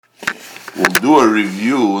We'll do a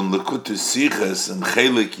review in Likutei Sichos and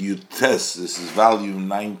Chelek Yutes. This is volume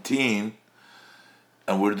 19,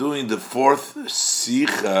 and we're doing the fourth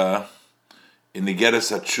Sicha in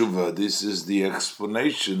Igeres Hateshuvah. This is the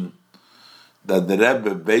explanation that the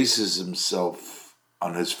Rebbe bases himself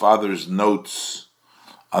on his father's notes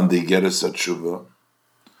on the Igeres Hateshuvah,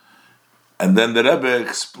 and then the Rebbe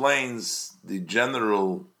explains the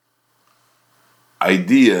general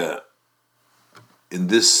idea in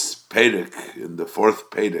this Perek, in the fourth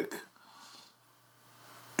Perek,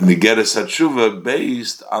 in the Igeres Hateshuvah,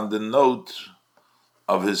 based on the note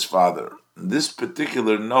of his father. In this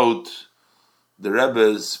particular note, the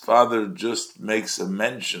Rebbe's father just makes a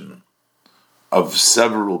mention of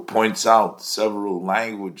points out several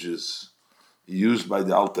languages used by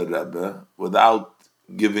the Alter Rebbe without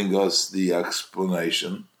giving us the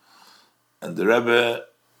explanation. And the Rebbe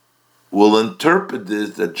will interpret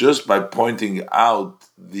this that just by pointing out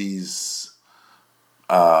these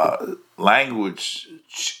language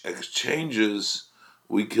exchanges,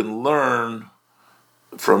 we can learn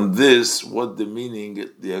from this what the meaning,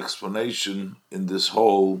 the explanation in this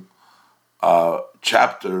whole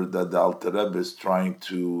chapter that the Alter Rebbe is trying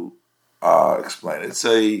to explain. It's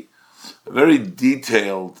a very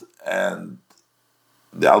detailed, and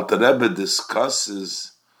the Alter Rebbe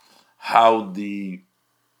discusses how the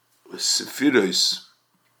Sefirot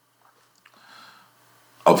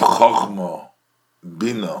of Chochmah,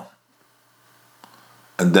 Bina,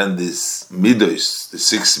 and then these Midos, the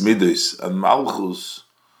six Midos and Malchus,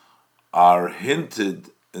 are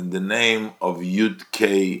hinted in the name of Yud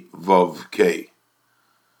K Vav K.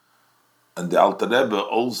 And the Alter Rebbe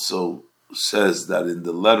also says that in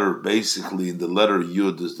the letter, basically in the letter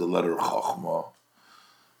Yud is the letter Chochmah.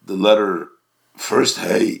 The letter first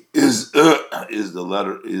Hey is the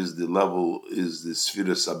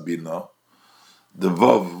Sefirot Sabina. The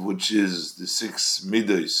Vav, which is the six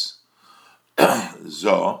Midos,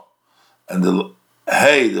 Zo, and the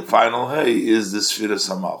Hey, the final Hey, is the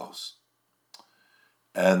Sefirot Malchus.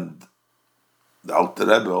 And the Alter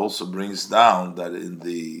Rebbe also brings down that in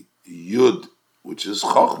the Yud, which is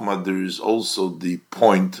Chochmah, there is also the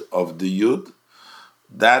point of the Yud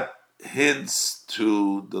that hints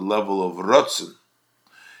to the level of Rotzen.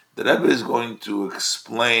 The Rebbe is going to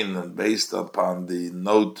explain, and based upon the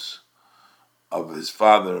note of his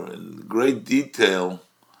father in great detail,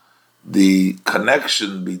 the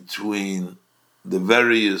connection between the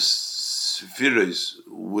various Sefirot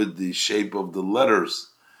with the shape of the letters,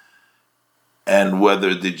 and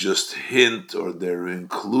whether they just hint or they're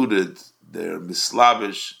included, they're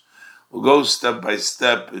mislavish. We'll go step by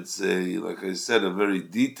step. It's like I said, a very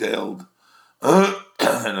detailed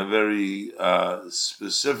and a very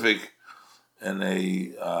specific and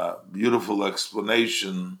a beautiful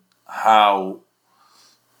explanation how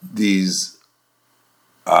these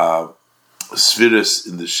Sefirot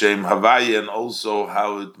in the Shem Havaya, and also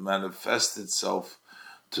how it manifests itself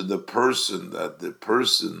to the person, that the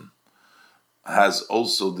person has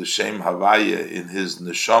also the Shem Havaya in his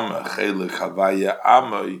neshama, Chelek Havaya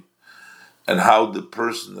Amoy, and how the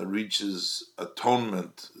person that reaches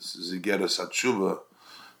atonement, this is Igeres Hateshuvah,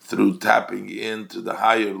 through tapping into the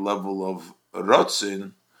higher level of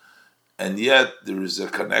Rotzin, and yet there is a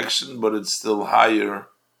connection, but it's still higher.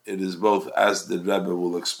 It is both, as the Rebbe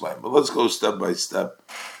will explain. But let's go step by step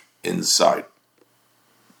inside.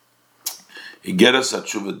 Igeres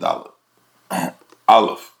Hateshuvah Dalet.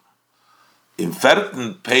 Aleph. In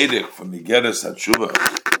vierten Perek from Igeres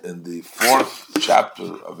Hateshuvah, in the fourth chapter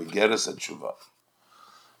of Igeres Hateshuvah,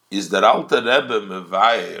 is that Alter Rebbe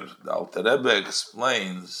Mevayer, the Alter Rebbe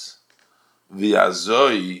explains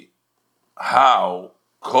v'azoi how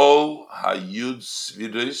kol hayud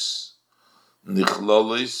Sefirot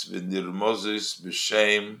nichlolis v'nirmozis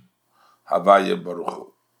b'shem Havaya Baruch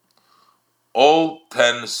Hu. All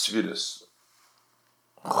 10 Sefirot,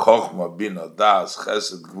 Chochmah, Bina, Das,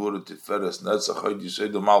 Chesed, Gvura, Tiferes, Netzach, Hod,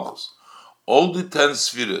 Yesod, Malchus. All the 10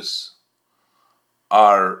 Sefirot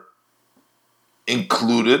are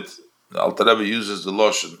included. The Alter Rebbe uses the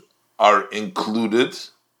Lashon, are included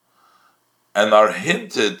and are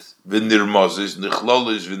hinted, v'nirmozis,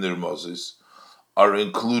 nichlolis v'nirmozis, are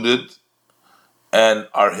included and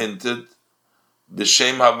are hinted,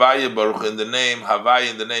 b'shem Havaya Baruch, in the name Havaya,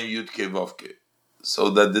 in the name Yud Kei Vav Kei. So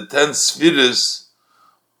that the 10 Sefirot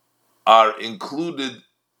are included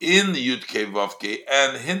in Yud Kei Vav Kei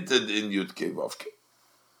and hinted in Yud Kei Vav Kei.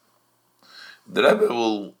 The Rebbe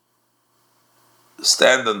will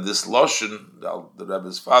stand on this Lashon, the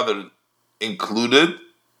Rebbe's father included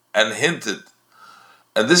and hinted.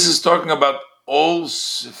 And this is talking about all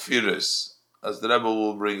Sefirot, as the Rebbe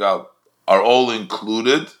will bring out, are all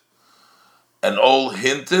included and all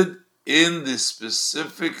hinted in the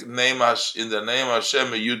specific name, in the name Hashem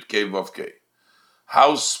Yud Kei Vav Kei.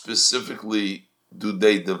 How specifically do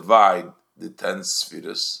they divide the 10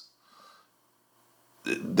 Sefirot?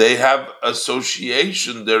 They have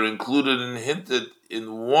association. They're included and hinted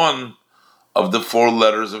in one of the 4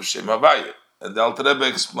 letters of Shem Havaya. And the Alter Rebbe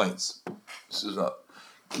explains. This is not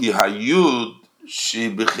Ki Hayud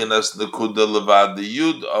Shi Bechinas Nekuda Levad. The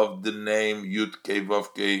Yud of the name Yud Kei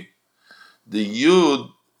Vav Kei. The Yud,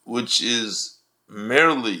 which is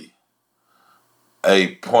merely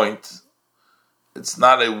a point. It's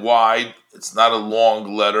not a wide, it's not a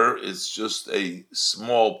long letter, it's just a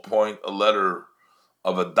small point, a letter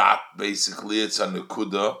of a dot, basically. It's a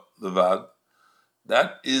nekuda, levad.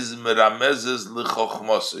 That is meramezes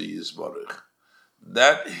lichochmasa yisbarich.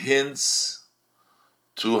 That hints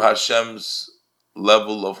to Hashem's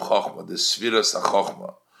level of chokhmah, the Sefirot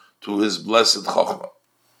HaChokhmah, to His blessed chokhmah.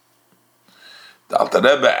 The Alter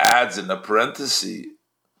Rebbe adds in a parenthesis,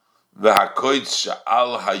 v'hakoitz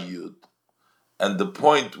sha'al hayud, and the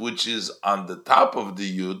point which is on the top of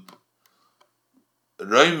the yud,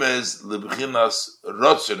 roimez lebchinas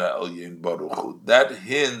rotzin elyon baruch hu, that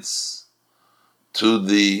hints to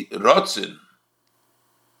the rotzin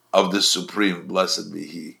of the Supreme, blessed be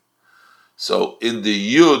He. So in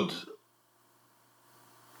the yud,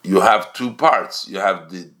 you have 2 parts. You have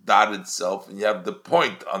the dot itself, and you have the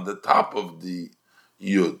point on the top of the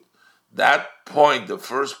yud. That point, the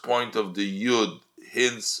first point of the yud,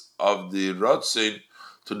 hints of the rotzin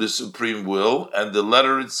to the supreme will, and the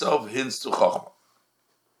letter itself hints to chokhmah.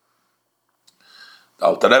 The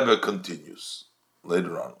Alter Rebbe continues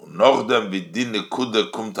later on. Unochdem v'din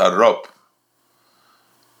nekuda kum tarop,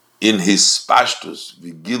 in his pashtus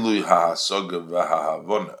v'gilui ha'hasoga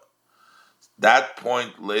v'ha'havona. That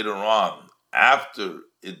point later on, after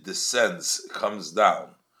it descends, it comes down,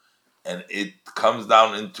 and it comes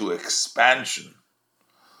down into expansion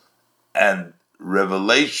and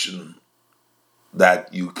revelation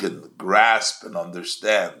that you can grasp and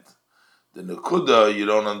understand. The nekuda you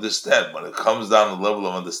don't understand. When it comes down to the level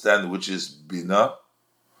of understanding, which is bina,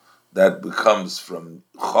 that becomes from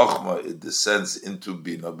chokhmah, it descends into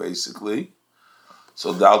bina, basically.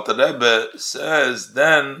 So the Alter Rebbe says,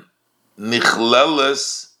 then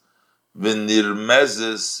nichleles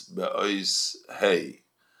v'nirmezes be'ois hey.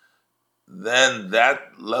 Then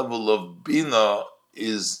that level of bina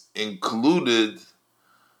is included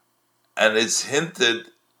and it's hinted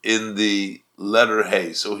in the letter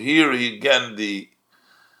hey. So here again the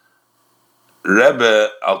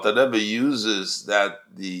Alter Rebbe uses that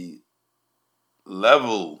the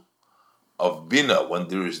level of bina, when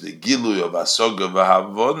there is the gilui of asoga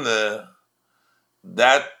v'havone,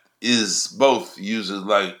 that is both uses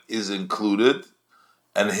like is included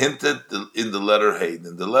and hinted in the letter hey.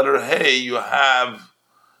 In the letter hey, you have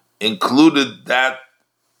included that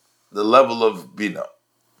the level of bina.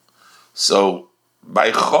 So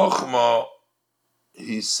by chokhmah,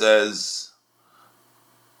 he says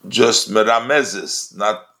just meramezes,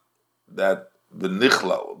 not that the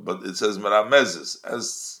nichlal, but it says meramezes.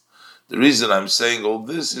 As the reason I'm saying all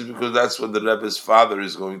this is because that's what the Rebbe's father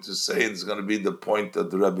is going to say, and it's going to be the point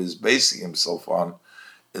that the Rebbe is basing himself on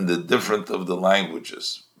in the different of the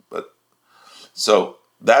languages. But so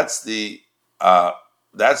that's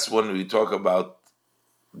when we talk about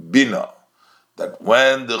bina, that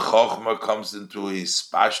when the chokhmah comes into his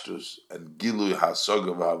pashtus and gilui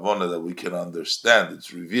hasoga v'havona, that we can understand,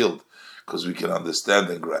 it's revealed because we can understand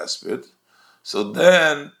and grasp it. So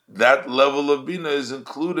then that level of bina is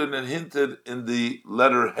included and hinted in the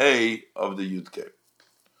letter hey of the Yud Kei.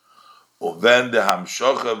 Uven de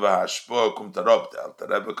hamshocha v'hashpoa kum tarop. The Alter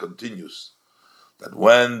Rebbe continues that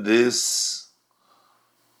when this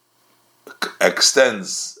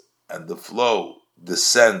extends and the flow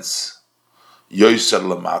descends yoyser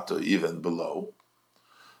lamato, even below,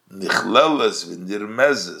 nichleles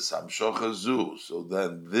v'nirmezes hamshocha zu. So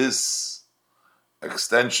then this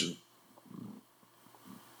extension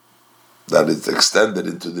that is extended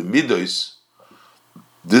into the midos,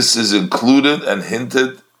 this is included and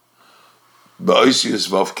hinted ba'oisius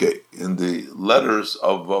vav kei, in the letters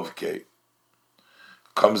of vav kei,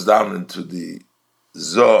 comes down into the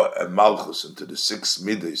Zoh and Malchus, into the 6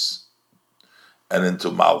 midos, and into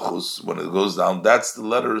Malchus. When it goes down, that's the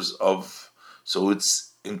letters of, so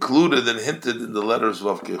it's included and hinted in the letters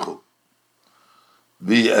of vav kei chut.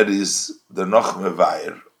 Is the noch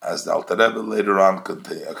mevayer, as the Alter Rebbe later on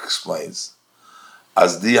explains,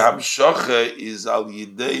 as the hamshoche is al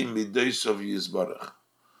yidei midos of Yisbarach,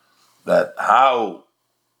 that how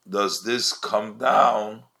does this come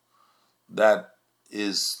down? That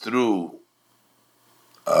is through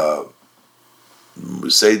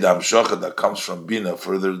say the Amshocha that comes from Bina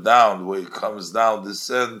further down, the way it comes down,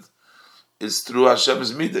 descend, is through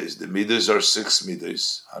Hashem's Midas. The Midas are 6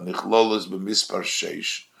 Midas, Hanichlolos b'mispar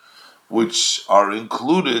sheish, which are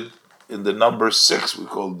included in the number 6. We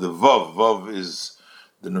call the Vav. Vav is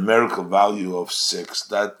the numerical value of 6.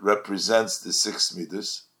 That represents the 6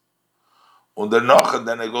 Midas. And then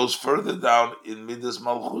it goes further down in Midas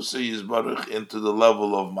Malchus Yisbarach into the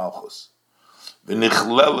level of Malchus. And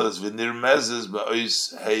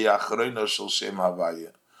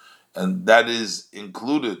that is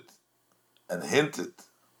included and hinted,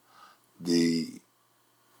 the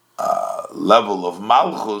level of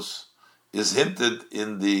Malchus is hinted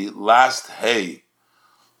in the last Hey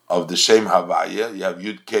of the Shem Havaya. You have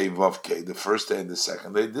Yud K, Vav K, the first day and the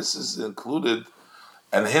second day. This is included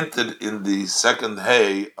and hinted in the second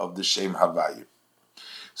Hey of the Shem Havaya.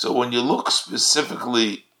 So when you look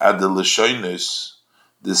specifically at the Lashonis,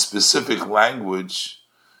 the specific language,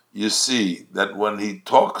 you see that when he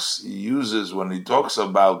talks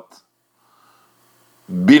about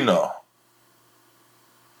Bina,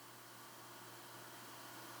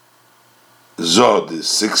 Zod, the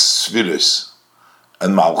 6 Sefirot,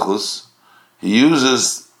 and Malchus, he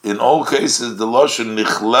uses in all cases the Lashon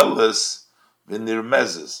Nichleles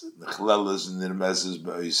v'nirmezes. Nichleles v'nirmezes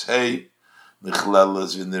b'ois Hey,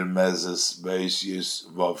 Nichleles v'nirmezes b'ois Yis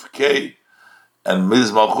Vav K, and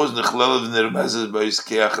Midas Malchus Nichleles v'nirmezes b'ois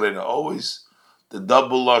K Achreina. Always the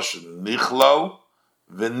double Lashon, Nichlal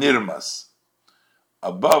v'nirmas.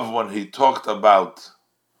 Above, when he talked about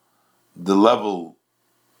the level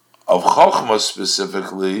of Chochmah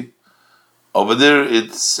specifically, over there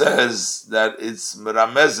it says that it's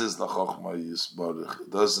Meramezes LaChochmah Yisbarach. It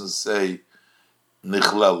doesn't say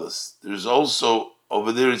Nichleles. There's also,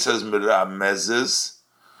 over there it says Meramezes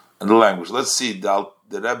in the language. Let's see, the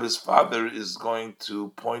Rebbe's father is going to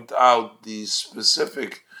point out the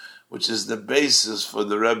specific, which is the basis for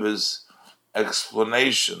the Rebbe's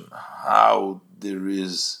explanation, how there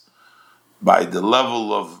is, by the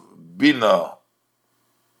level of Bina,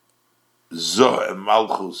 Zoh and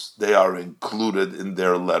Malchus, they are included in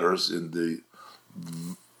their letters, in the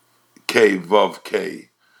K, Vav, K,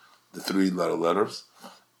 the 3-letter letters.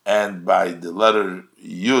 And by the letter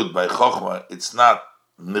Yud, by Chochmah, it's not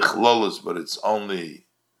Nichlolos, but it's only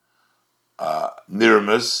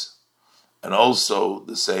Nirmas. And also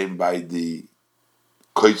the same by the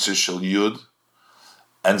Koitzer Shel Yud.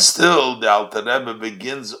 And still, the Alter Rebbe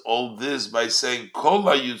begins all this by saying, Kol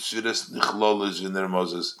HaYud Sefirot Nichlolos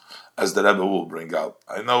v'nirmozes, as the Rebbe will bring out.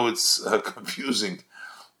 I know it's confusing,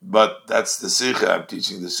 but that's the Sikha. I'm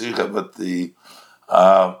teaching the Sikha, but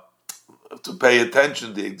to pay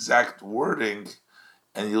attention to the exact wording,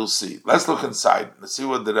 and you'll see. Let's look inside. Let's see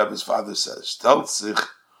what the Rebbe's father says. Stellt sich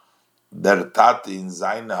der Tati in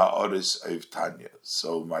seine Ha'oris Eiv Tanya.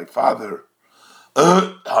 So my father,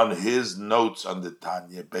 on his notes on the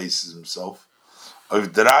Tanya, bases himself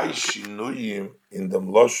of 3 shinuyim in the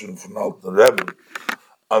Mloshon from Alter Rebbe,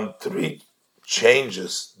 on 3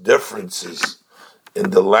 changes, differences in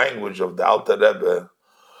the language of the Alter Rebbe,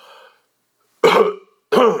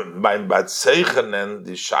 beim Batzeichenen,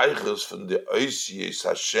 the Sheiches from the Oisiyes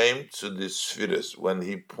Hashem to the Sefirot, when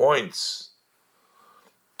he points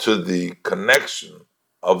to the connection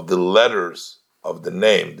of the letters of the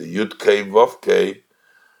name, the Yud K, Vav K,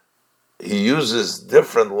 he uses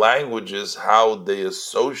different languages, how they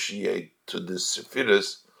associate to the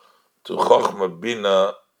Sefirot, to Chochmah,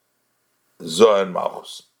 Bina, Zoh, and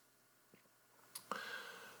Malchus.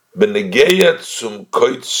 Benegeya zum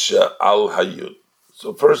Koitze al Hayud.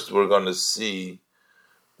 So first we're going to see,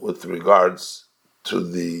 with regards to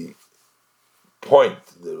the point,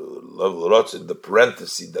 the level of the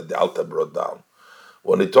parenthesis that the Alta brought down.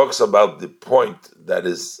 When he talks about the point that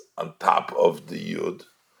is on top of the Yud,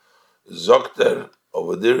 Zokter,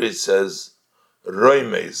 over there it says,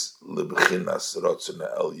 Roimes libchinas rotzene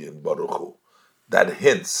elyin baruch hu. That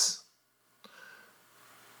hints.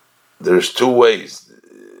 There's 2 ways,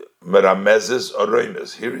 meramezes or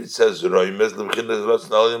roimes. Here it says roimes libchinas rotzene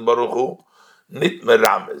elyin baruch hu, nit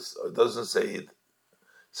meramez. It doesn't say it. It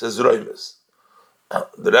says roimes.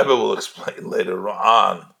 The Rebbe will explain later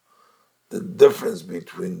on the difference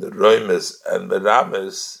between the roimes and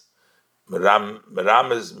merames.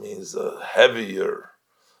 Merames means a heavier.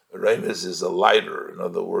 Roimes is a lighter. In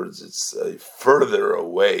other words, it's a further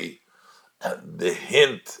away. And the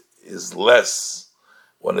hint is less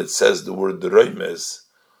when it says the word roimes.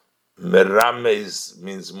 Merames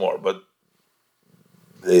means more. But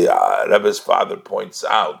the Rebbe's father points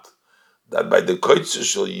out that by the Koitzer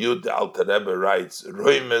Shel Yud, the Alter Rebbe writes,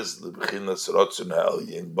 Roimes lebchinas rotzon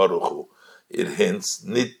ha'elyin baruch hu. It hints,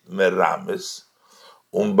 nit merames,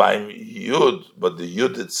 Beim Yud, but the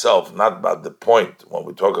Yud itself, not about the point. When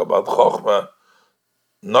we talk about Chochmah,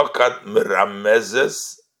 Nokat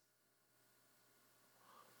Miramezes,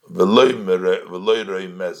 Veloy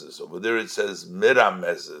Roimezes. Over there it says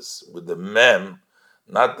Miramezes, with the Mem,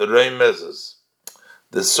 not the Roimezes.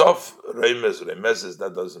 The Sof Roimezes,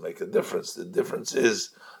 that doesn't make a difference. The difference is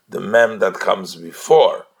the Mem that comes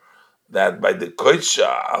before. That by the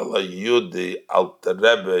Koitsha Ala Yud, the Alter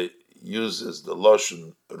Rebbe uses the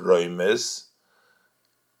Lashon Roimez,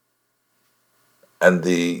 and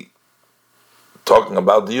the talking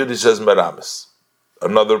about the Yud, he says Merames.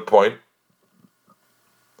 Another point,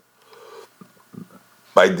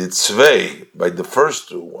 by the Tzvei, by the first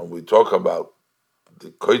two, when we talk about the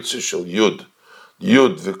Koitsha Shel Yud,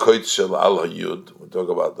 Yud v'Koitz Shel Ala Yud, we talk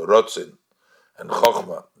about the Rotzin and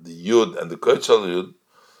Chochmah, the Yud and the Koitz Shel Yud,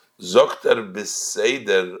 Zokter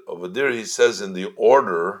B'Seider, over there he says in the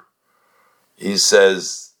order, he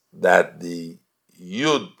says that the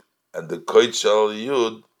Yud and the Koitz Shel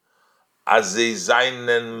Yud, Azei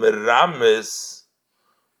Zainen Merames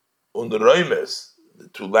und Roimes, the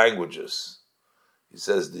two languages. He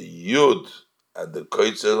says the Yud and the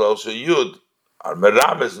Koitz Shel also Yud are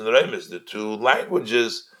Merames and Roimes, the two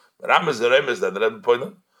languages, Merames and Roimes that the Rebbe pointed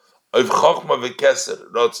out. Of Chochmah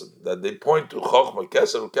v'Keser, Rotzen, that they point to Chochmah,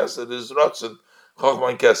 Keser is Rotzen,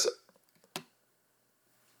 Chochmah and Keser.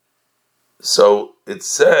 So it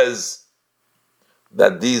says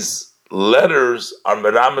that these letters are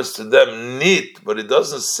merames to them neat, but it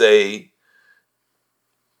doesn't say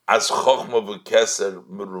as Chochmah v'Keser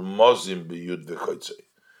merumozim b'Yud v'Koitzei,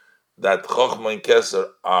 that Chochmah and Keser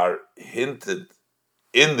are hinted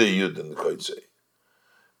in the Yud and the Koitzei.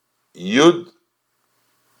 Yud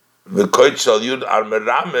the Koitz Shel Yud are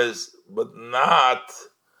merames, but not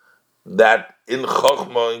that in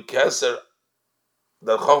Chochmah and Keser,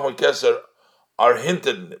 that Chochmah and Keser are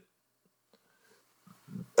hinted in it.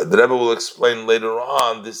 The Rebbe will explain later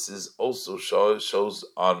on. This is also shows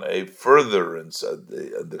on a furtherance at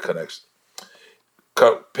the connection.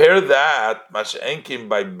 Compare that Masha'enkim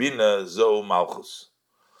by Bina Zo Malchus,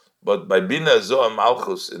 but by Bina Zo and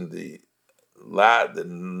Malchus in the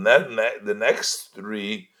next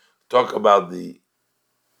three talk about the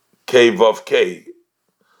K Vav K,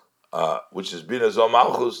 which is Bina Zo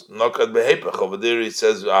Malchus, Nokat Behepach. Over there he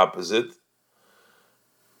says the opposite.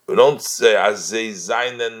 We don't say Azei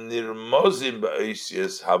Zainen Nirmozim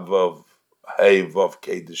Ba'isius Havav Hey Vav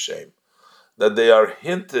K D'Shem, that they are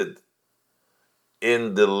hinted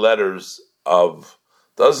in the letters of,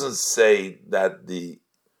 doesn't say that the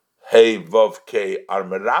Hey Vav K are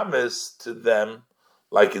merames to them,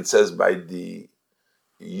 like it says by the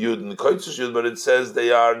Yud and Koitzus Yud, but it says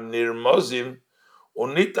they are nirmozim,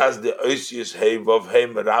 unit as the Oisius Hey Vav Hey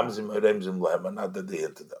meramzim Remzim Lehem, not that they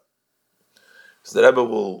hinted them. So the Rebbe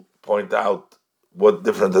will point out what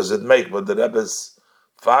difference does it make, but the Rebbe's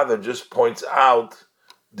father just points out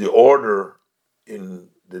the order in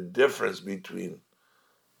the difference between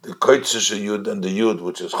the Koitzus Yud and the Yud,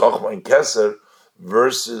 which is Chochmah and Keser,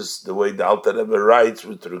 versus the way the Alter Rebbe writes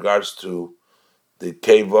with regards to the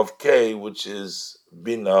K Vav K, which is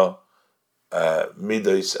Bina,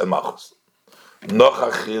 Midos, and Malchus. Noch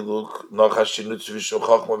HaChiluk, Noch HaShinut Zvishon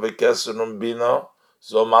Chochmah v'Keser and Bina,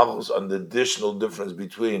 so Malchus, on the additional difference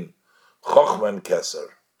between Chochmah and Keser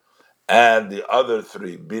and the other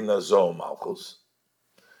three, Bina, Zo, Malchus.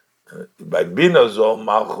 By Bina, Zo,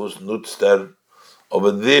 Malchus, Nutzter,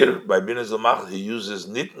 over there, by Bina, Zo, Malchus, he uses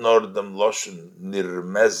nit nor dem Loshen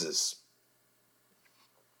nirmezes,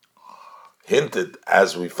 hinted,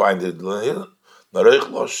 as we find it here, Nareich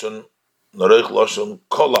Loshen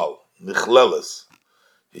kolal, nichleles.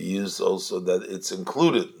 He used also that it's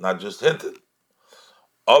included, not just hinted.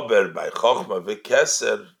 Aber by Chochmah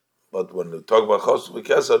v'Keser, but when we talk about Chochmah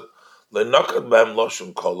v'Keser, le'nokat b'hem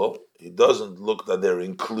Loshen kolal, he doesn't look that they're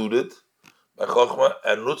included by Chochmah,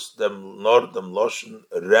 and nutz them nor dem Loshen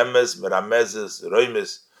remes, meramezes,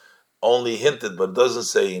 roimes, only hinted, but doesn't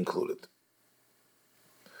say included.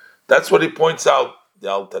 That's what he points out,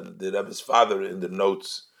 the Rebbe's father, in the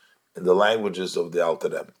notes, in the languages of the Alter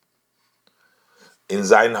Rebbe. In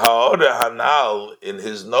Zain Ha'ore Hanal, in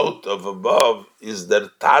his note of above, is der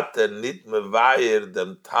Tate nit mevayer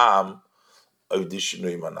dem tam of the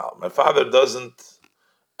Shinui Manal. My father doesn't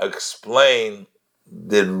explain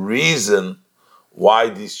the reason why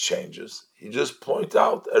these changes. He just points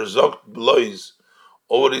out, Zogt Blois,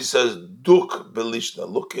 or he says, Duk Belishna,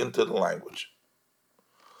 look into the language.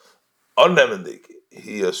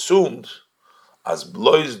 He assumed as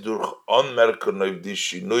blois durch onmerken of die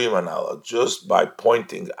shinuyim anal, just by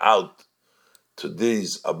pointing out to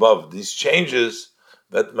these above these changes,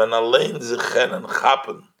 that man allein zichen and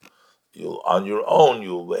chappen, you'll on your own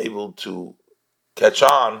you'll be able to catch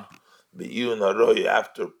on, be you and Haroy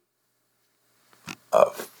after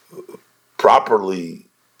properly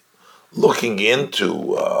looking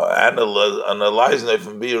into analyzing it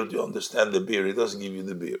from beer, you understand the beer. He doesn't give you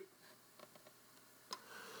the beer,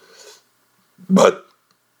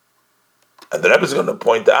 and the Rebbe is going to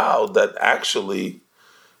point out that actually,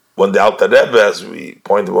 when the Alter Rebbe, as we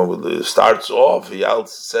pointed when it starts off, he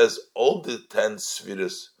says all the 10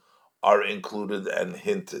 spheres are included and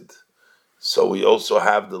hinted. So we also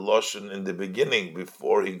have the Lashon in the beginning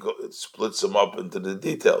before he splits them up into the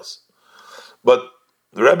details. But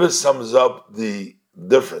the Rebbe sums up the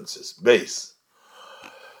differences, base.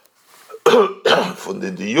 From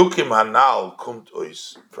the Diyukim Hanal Kumt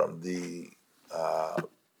Ois, from the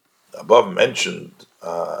above mentioned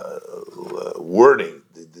wording,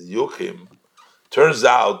 the Diyukim, turns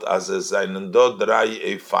out as a Zainandod Rai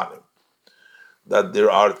Eifanim, that there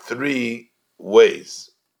are 3 ways.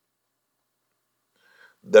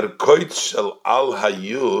 Der Koit Shel Al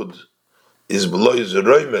Hayud is Blois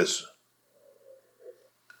Roimes.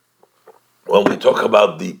 When we talk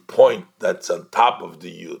about the point that's on top of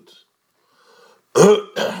the Yud,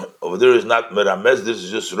 over there is not Meramez, this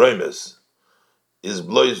is just Roimes. Is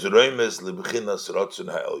Blois Roimes Libchinas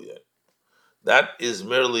Rotzun Ha'elyon. That is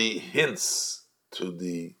merely hints to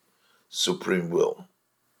the supreme will.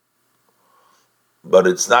 But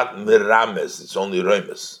it's not Merames, it's only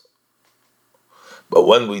Roimes. But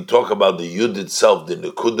when we talk about the Yud itself, the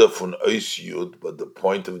Nekuda von Ois Yud, but the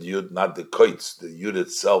point of the Yud, not the Koitz, the Yud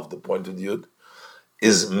itself, the point of the Yud,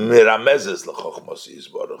 is Miramezes l'chochmas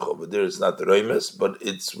yisbarach. Over there it's not Roimes, but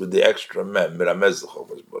it's with the extra mem, Miramez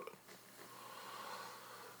l'chochmas yisbarach.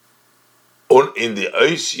 In the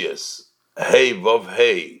Oisius, Hey Vav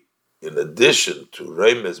Hey, in addition to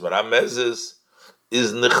Roimes, Miramezes,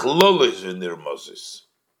 is Nichlolish in Nirmozis.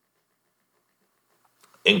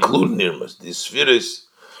 Include Nirmas, the Sefirot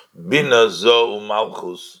Bina Zo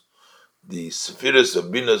Malchus, the Sefirot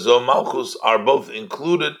of Bina Zo Malchus are both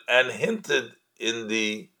included and hinted in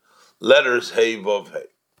the letters Hey Vav Hey.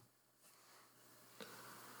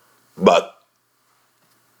 But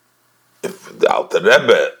if the Alter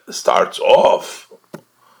Rebbe starts off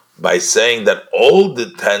by saying that all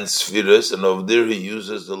the 10 Sefirot, and over there he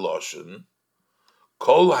uses the Lashon,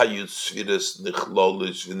 Kol Hayut Sefirot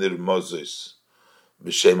Nichlolish V'Nirmozis,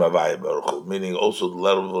 meaning also the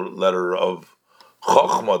letter of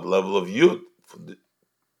Chochmah, the level of Yud.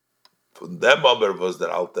 From them over was that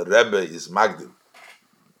Alter Rebbe is Magdim.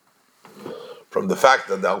 From the fact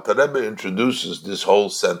that the Alter Rebbe introduces this whole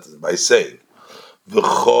sentence by saying,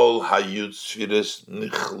 V'chol hayud sfiris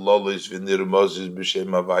nichlolish v'nirmozis b'shem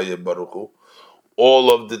Havaya Baruch Hu, all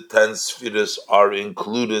of the 10 spheres are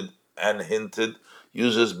included and hinted,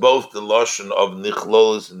 uses both the Lashon of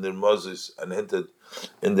nichlolis and nirmozis and hinted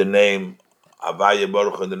in the name Havaya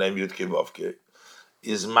Baruch Hu, in the name Yud Kei Vav Kei,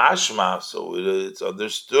 is mashma, so it's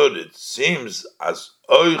understood, it seems as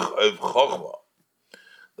oich of chokhmah,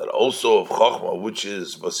 that also of chokhmah, which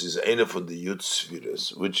is vasis eine von the Yud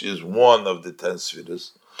spheres, which is one of the 10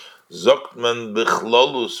 spheres, zokt man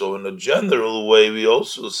bichlolu, so in a general way we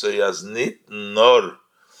also say as nit nor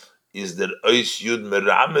is there ois Yud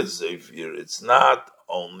merametz zefir. It's not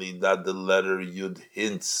only that the letter Yud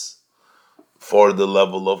hints for the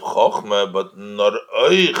level of Chokhmah, but nor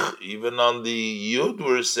oich, even on the Yud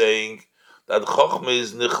we're saying that Chokhmah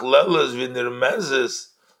is nichleles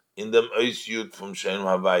v'nirmezes in the ois Yud from Shem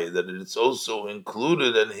Havaya, that it's also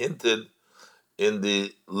included and hinted in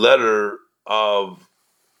the letter of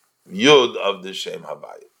Yud of the Shem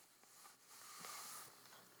Havaya.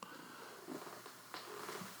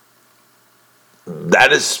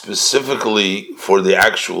 That is specifically for the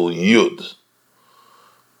actual Yud,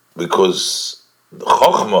 because the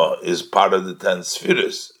Chokhmah is part of the 10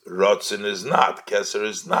 spheres. Rotzen is not, Keser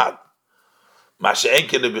is not. As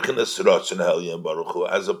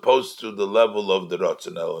opposed to the level of the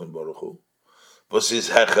Rotzen Elyon Baruch Hu, was is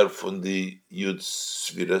Hecher from the Yud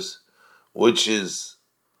spheres, which is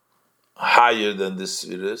higher than the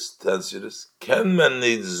spheres, 10 spheres. Ken man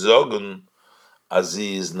nit zogen as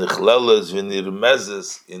he is nichleles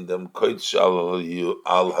v'nirmezes in dem koitsh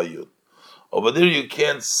al hayud. Over there you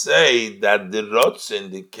can't say that the rotzen,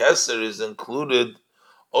 the keser, is included,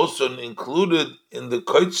 also included in the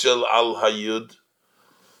koitsh al hayud,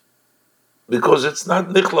 because it's not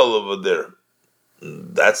nichlal over there.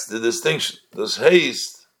 That's the distinction. There's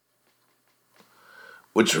haste,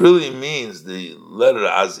 which really means the letter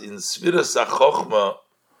as in Sfiras HaChochma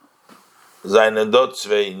Zainen dot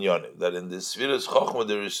zwei inyonim, that in the Sfiras Chochma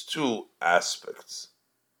there is 2 aspects.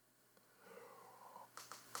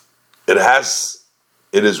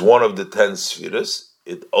 It is one of the 10 spheres.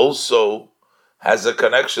 It also has a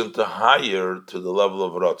connection to higher, to the level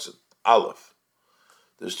of Ratzon. Aleph.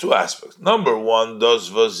 There's two aspects. Number one, dos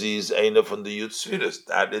vaziz eine von the Yud spheres.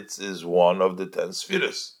 That it is one of the 10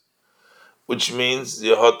 spheres. Which means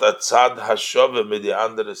Yehot Atzad Hashove with the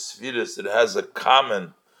andere spheres, it has a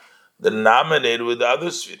common denominator with the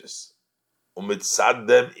other spheres.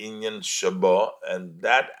 Umitzadem inyan shabo, and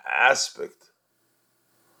that aspect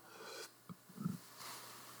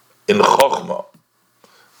in Chokhmah,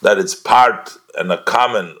 that it's part and a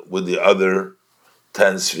common with the other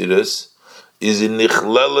 10 spheres, is in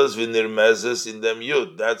Nichleles v'nirmezes in them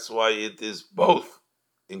Yud. That's why it is both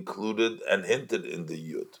included and hinted in the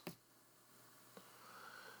Yud.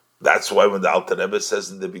 That's why when the Alter Rebbe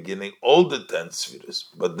says in the beginning, all the 10 spheres,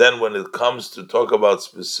 but then when it comes to talk about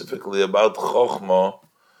specifically about Chokhmah,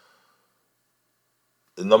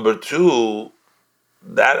 number two,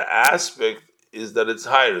 that aspect is that it's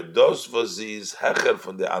higher. Dos vaziz hecher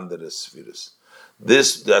from the andere spheres.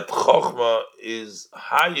 That Chokhmah is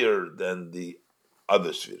higher than the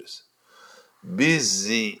other spheres.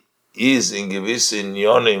 Busy is in gewisse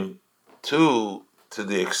inyonim to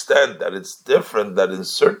the extent that it's different, that in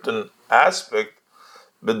certain aspect,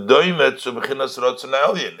 bedoimet zu bechinas Ratzon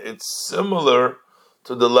Elyon. It's similar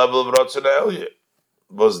to the level of Ratzon Elyon.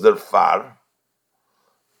 Was there far?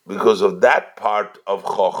 Because of that part of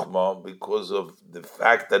Chokhmah, because of the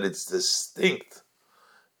fact that it's distinct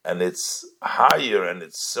and it's higher and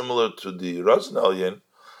it's similar to the Ratzon Elyon,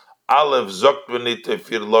 Aleph zokt v'nit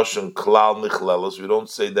efir loshen klal nichlelos. We don't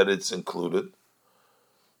say that it's included.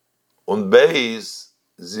 Und Beis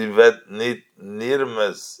zivet nit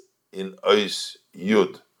nirmes in ois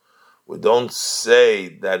Yud. We don't say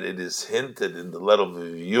that it is hinted in the letter of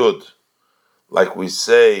Yud, like we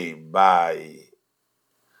say by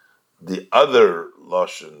the other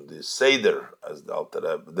Lashon, the Seder, as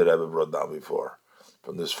the Rebbe brought down before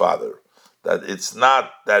from his father, that it's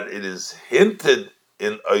not that it is hinted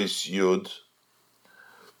in Ois Yud,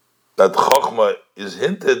 that Chokhmah is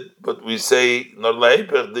hinted, but we say, not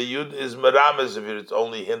Leipach, the Yud is Merames, if it's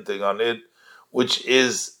only hinting on it, which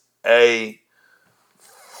is a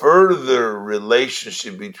further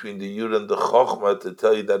relationship between the Yud and the Chokhmah to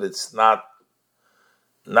tell you that it's not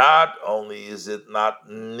only is it not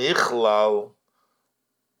Nichlal,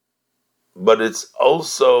 but it's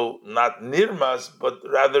also not Nirmas, but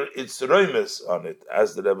rather it's Roimes on it,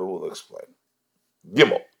 as the Rebbe will explain.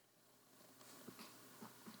 Gimel.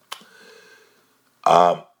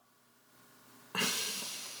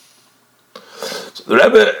 So the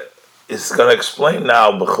Rebbe is going to explain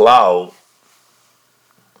now, B'chlal,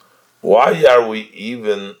 why are we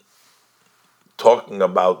even talking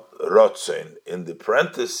about Rotzen in the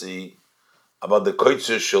parenthesis about the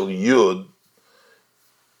Koitzer Shel Yud.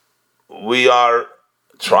 We are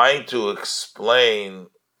trying to explain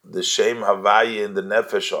the Shem Havaya in the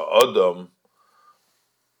Nefesh HaOdom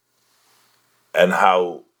and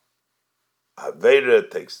how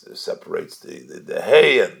Havera separates the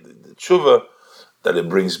hay and the Tshuva, that it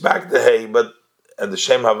brings back the hay, and the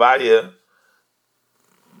Shem Havaya,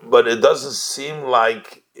 but it doesn't seem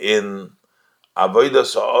like in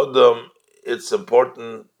Avodas HaOdom it's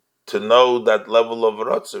important to know that level of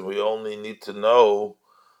Ratzon. We only need to know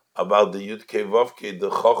about the Yud Kei Vav Kei, the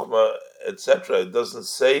Chochmah, etc. It doesn't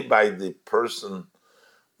say by the person,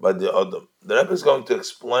 by the Odom. The Rebbe is going to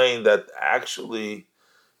explain that actually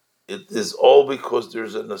it is all because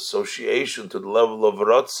there's an association to the level of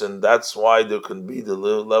Ratzon. That's why there can be the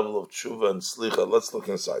level of Tshuva and Slicha. Let's look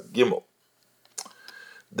inside. Gimel.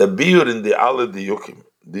 The Biur in the Ale Diyukim,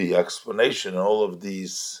 the explanation, all of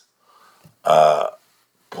these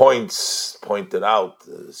points pointed out,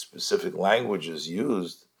 specific languages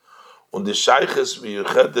used, und die Sheiches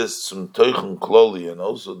Miyuchedes zum Teuchen Kloli, and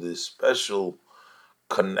also the special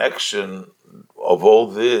connection of all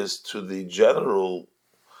this to the general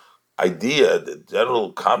idea, the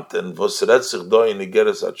general content, was Retzich Do in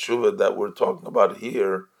Igeres Hateshuvah, that we're talking about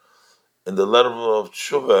here in the level of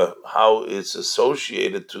Tshuva, how it's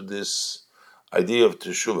associated to this idea of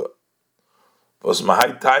Teshuvah. Was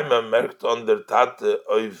Mahai Taima merkt on der Tate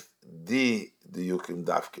of the Yukim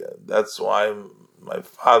Davke. That's why my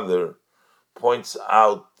father points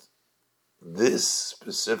out this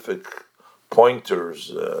specific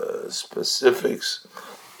pointers, specifics,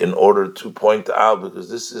 in order to point out, because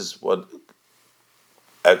this is what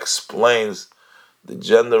explains the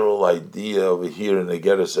general idea over here in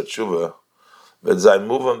Igeres Hateshuvah. So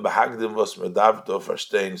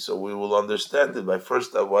we will understand it by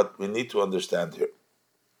first what we need to understand here.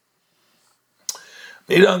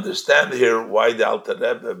 We need to understand here why the Alter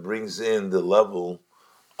Rebbe brings in the level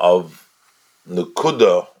of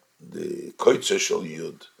Nekuda, the Koitzer Shel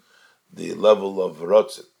Yud, the level of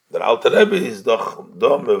Rotzen. Der Alter Rebbe is doch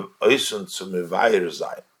dom oisen zu mevayer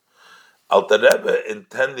sein. Alter Rebbe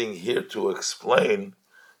intending here to explain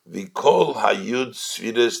the kol hayud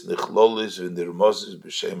sfiris nichlolis v'nirmosis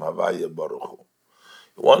b'shem havaya baruch hu.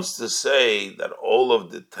 He wants to say that all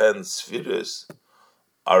of the 10 spheres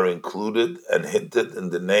are included and hinted in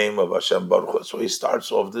the name of Hashem Baruch Hu. So he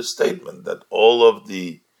starts off this statement that all of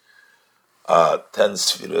the 10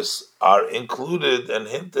 spheres are included and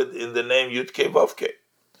hinted in the name Yud Kei Vav Kei.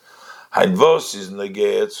 Hein vos is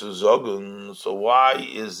negeit zu zogun. So why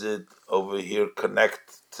is it over here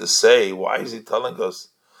connect to say? Why is he telling us?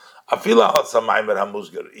 Afila al samaymer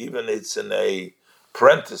hamuzgar. Even it's in a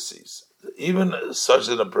parentheses. Even such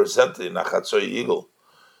in a percentage in a Chatzoy Eagle,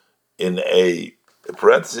 in a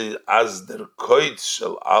parenthesis as der koit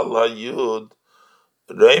shel al hayud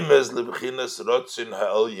reimes lebchinas rotzin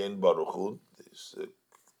ha'elyin baruch hu.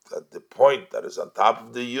 That the point that is on top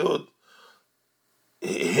of the yud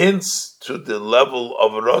hints to the level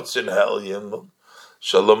of rotzin ha'elyin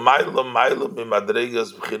shalomayla mayla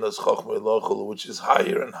mimadregas b'chinas chochmei lochel, which is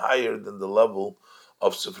higher and higher than the level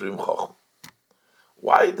of Sefrim Chochmei.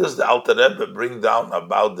 Why does the Alter Rebbe bring down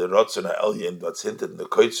about the Rotzen HaElyon that's hinted in the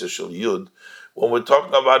Koitzer Shel Yud, when we're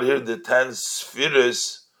talking about here the 10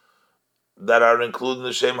 spheres that are included in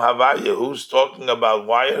the Shem Havaya? Who's talking about?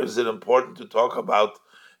 Why is it important to talk about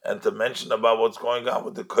and to mention about what's going on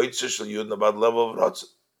with the Koitzer Shel Yud and about the level of Rotzen?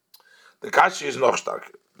 The Kashi is noch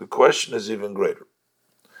starker. The question is even greater.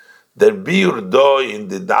 Der Biur do in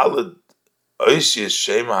the Dalet Oisies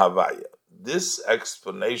Shem Havaya. This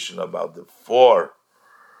explanation about the 4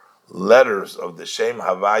 letters of the Shem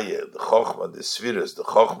Havaya, the Chochma, the Sfiras, the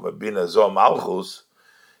Chochma, Bina, Zoh, Malchus,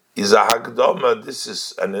 is a Hagdoma. This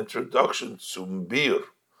is an introduction to Bir,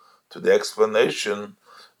 to the explanation,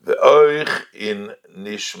 the Oich in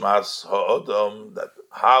Nishmas Ha'odom, that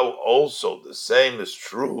how also the same is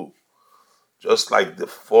true, just like the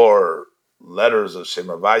 4 letters of Shem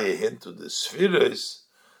Havaya hint to the Sfiras,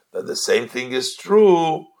 that the same thing is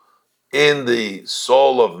true in the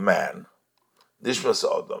soul of man. Nishmas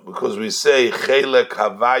Adam, because we say Chelek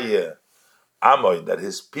Havaya Amoy, that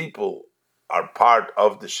his people are part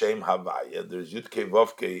of the Shem Havaya. There's Yud Kei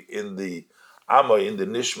Vav Kei in the Amoy, in the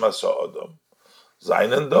Nishmas Adam.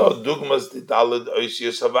 Zainen do Dugmas the Daled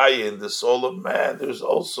Oisius Havaya, in the soul of man. There's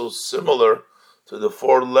also similar to the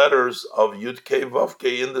 4 letters of Yud Kei Vav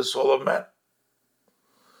Kei in the soul of man.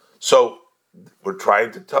 So we're trying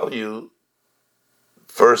to tell you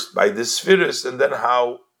first by the spheres, and then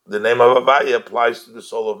how the name of Havaya applies to the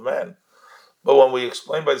soul of man. But when we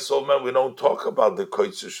explain by the soul of man, we don't talk about the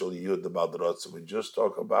Koitzer Shel Yud, about the Rotzah. We just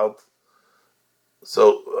talk about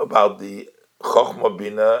the Chochma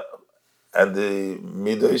Bina and the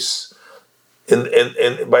Midos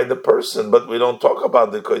in by the person, but we don't talk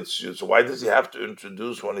about the Koitzer Yud. So why does he have to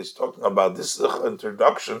introduce when he's talking about this? Is the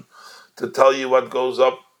introduction to tell you what goes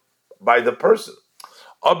up by the person.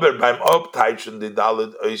 Aber beim Obteichen the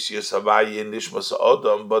Dalet Oisius Havaya in Nishmas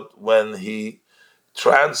Adam, but when he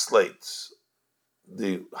translates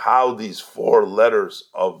how these 4 letters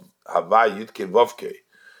of Havaya Yud Kei Vav Kei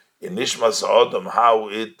in Nishmas Adam, how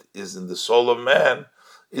it is in the soul of man,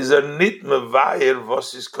 is a nit mevayer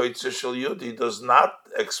vos is Koitzer Shel Yud. He does not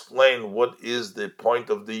explain what is the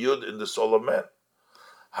point of the Yud in the soul of man.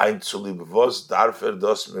 Hein zu lieb vos darf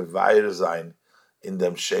das mevayer sein in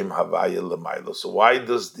them Shem Havaya Lemailo. So why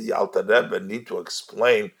does the Alter Rebbe need to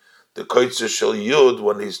explain the Koitzer Shel Yud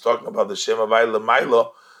when he's talking about the Shem Havaya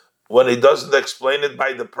Lemailo, when he doesn't explain it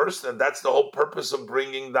by the person? And that's the whole purpose of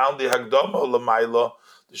bringing down the Hagdoma Lemailo,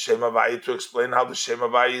 the Shem Havaya, to explain how the Shem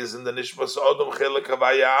Havaya is in the Nishmas Odom Chelek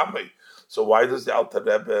Havaya Amei. So why does the Alter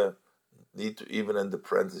Rebbe need to, even in the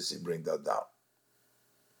parenthesis, bring that down?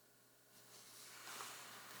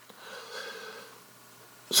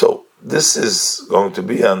 So this is going to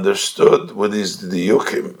be understood with these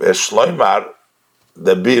diyukim, Shloimar,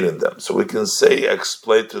 the bir in them. So we can say,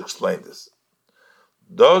 explain this.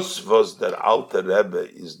 Das was der Alter Rebbe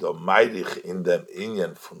is the Meirich in dem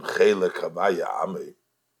Inyan von Chelek Havaya Amei.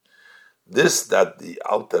 This that the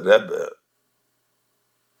Alter Rebbe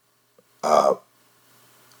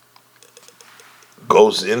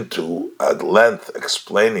goes into at length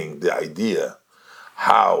explaining the idea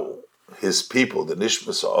how his people, the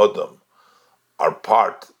Nishmas Adam, are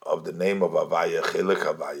part of the name of Havaya, Chelek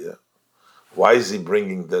Havaya. Why is he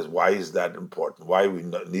bringing this? Why is that important? Why we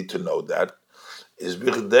need to know that? Is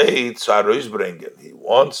bichdei tzarois bringen. He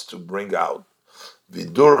wants to bring out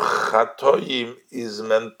vidur chatoyim is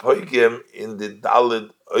men poigem in the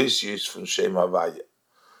Daled Oisius from Shem Havaya.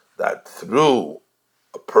 That through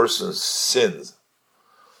a person sins,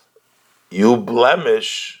 you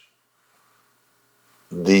blemish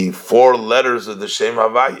the 4 letters of the Shem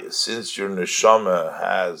Havaya. Since your neshama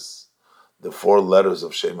has the 4 letters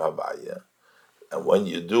of Shem Havaya, and when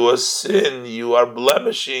you do a sin, you are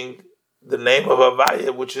blemishing the name of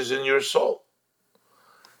Havaya, which is in your soul.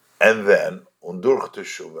 And then, undurch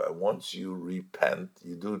teshuvah, once you repent,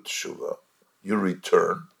 you do teshuvah, you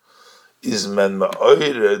return, izmen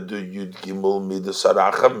ma'oire du yud gimel midas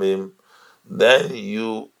harachamim, then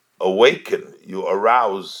you awaken, you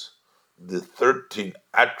arouse the 13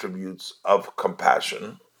 attributes of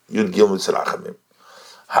compassion, yud gimel midas harachamim.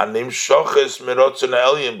 Hanim shoches mirotzen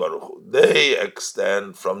ha'elyon baruch hu. They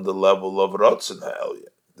extend from the level of rotzen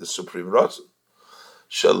ha'elyon, the supreme rotzen.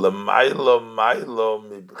 Shalamaylo maylo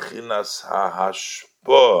mibchinas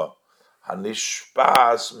ha'hashpo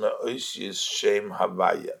hanishpas me'oisis shem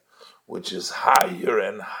havaya, which is higher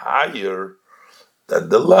and higher than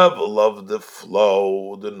the level of the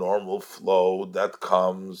flow, the normal flow that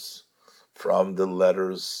comes from the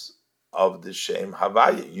letters of the Shem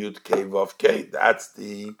Havaya, Yud Kei Vav Kei. That's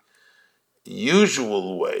the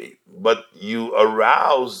usual way, but you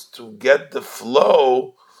arouse to get the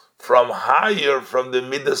flow from higher, from the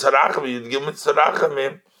Midas Harachamim, Yud Gimel Midas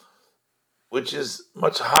Harachamim, which is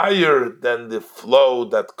much higher than the flow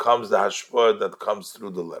that comes, the hashpah that comes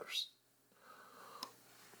through the letters.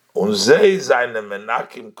 And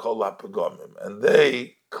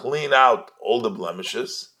they clean out all the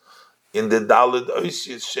blemishes in the Daled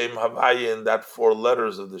Oisius Shem Havaya, in that 4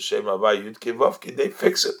 letters of the Shem Havaya, Yud Kei Vav Kei, they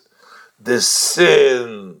fix it. The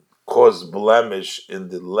sin caused blemish in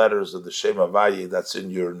the letters of the Shem Havaya that's in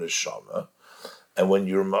your neshama, and when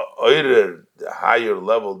you're ma'orer, the higher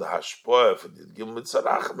level, the hashpoah for the Gimel Mitzvah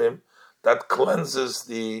Rachmim, that cleanses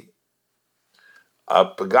the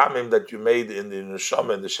pagamim that you made in the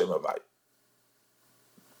neshama and the Shem Havaya.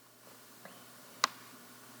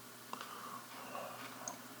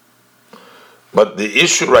 But the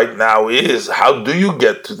issue right now is, how do you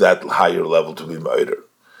get to that higher level to be ma'orer?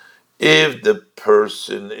 If the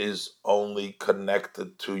person is only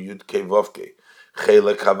connected to Yud Kei Vav Kei,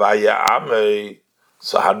 Chelek Havaya Amei,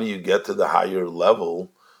 so how do you get to the higher level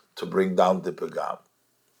to bring down the pagam?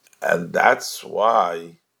 And that's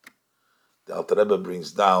why the Alter Rebbe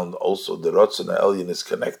brings down also the Rotzen Elyon is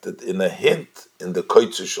connected in a hint in the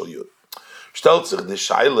Koitzer Shel Yud. Stellt sich die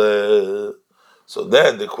Shaila. So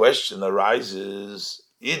then the question arises,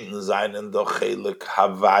 Iden seinen doch Chelek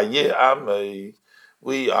Havaya Amei.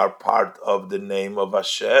 We are part of the name of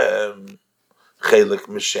Hashem. Chelek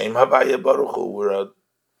Mishem Havaya Baruch Hu. We're a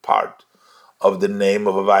part of the name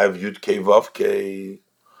of Havaya of Yud Kei Vav Kei.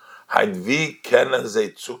 Hein wie kennen sie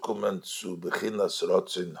zukommen zu Bechinas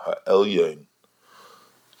Rotzen Ha'elyon?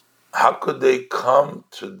 How could they come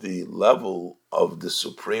to the level of the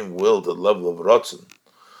supreme will, the level of Rotzen,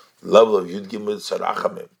 the level of Yud Gimel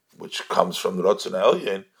Sarachamim, which comes from the Rotzen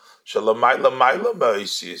Ha'elyon? Shalamayla Mayla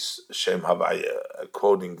Ma'osis Shem Havaya,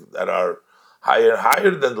 quoting that are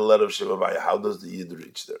higher than the letter of Shem Havaya. How does the Yid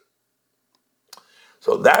reach there?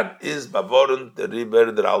 So that is Bavoren the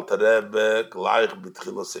Riber der Alter Rebbe gleich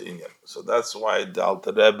b'tchilas ha'inyan. So that's why the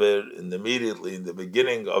Alter Rebbe immediately in the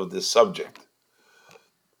beginning of this subject,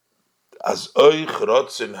 as Oich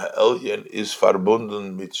Rotzen Ha'elyon is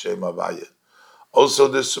verbunden mit Shem Havaya. Also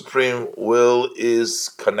the supreme will is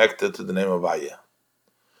connected to the name of Havaya.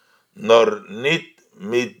 Nor nit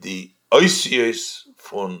mit the oisios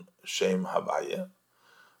von Shem Havaya,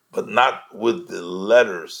 but not with the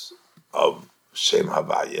letters of Shem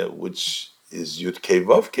Havaya, which is Yud Kei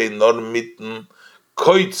Vav Kei, nor mitten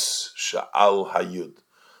koitz sha'al hayud,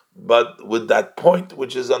 but with that point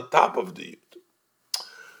which is on top of the Yud.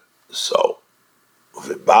 So,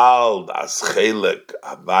 v'bald as Chelek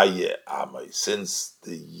Havaya Amai, since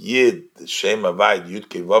the Yid, the Shem Havaya, Yud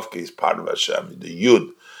Kei Vav Kei is part of Hashem, the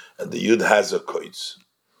Yud, and the Yud has a koitz.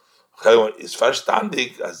 Is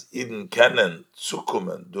verstandig as Iden kennen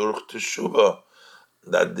zukommen durch Teshuvah,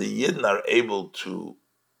 that the Yidden are able to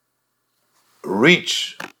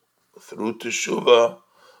reach through Teshuvah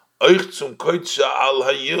euch zum koitz al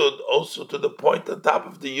hayud, also to the point on top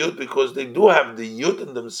of the Yud, because they do have the Yud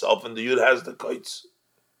in themselves, and the Yud has the koitz.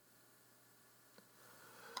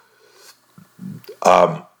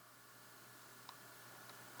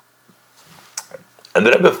 And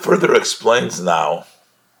the Rebbe further explains now,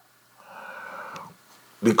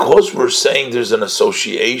 because we're saying there's an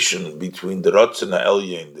association between the Rotzen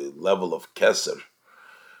Ha'elyon, the level of Keser,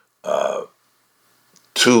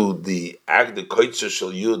 to the act, the Koitzer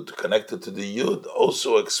Shel Yud, connected to the Yud,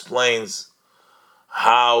 also explains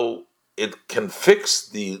how it can fix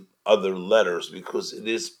the other letters because it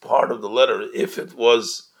is part of the letter. If it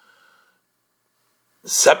was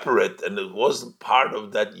separate and it wasn't part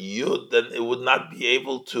of that yud, then it would not be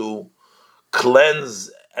able to cleanse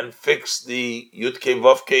and fix the yud ke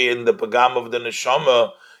vav ke in the pagam of the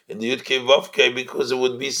neshama in the yud ke vav ke, because it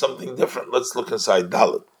would be something different. Let's look inside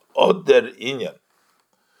Dalet. Oder inyan.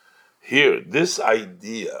 Here, this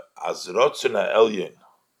idea as rotzen ha'elyon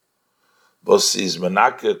was is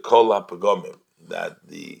menake kol ha'pagomim, that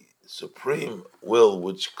the supreme will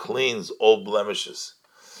which cleans all blemishes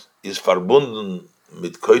is verbunden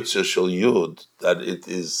mit koitzer shel yud, that it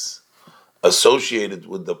is associated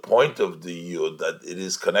with the point of the yud, that it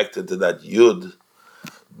is connected to that yud,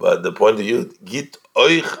 but the point of yud git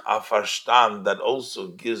euch a verstand, that also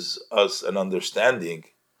gives us an understanding.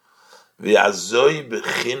 V'azoi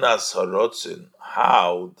bechinas harotzin,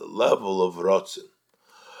 how the level of rotzin,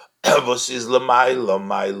 was is l'mayla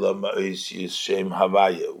ma'ois shem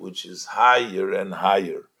havaya, which is higher and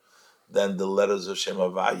higher than the letters of Shem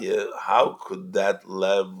Havaya. How could that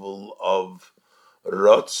level of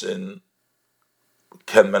rotzin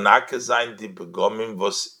can menake sein die begomim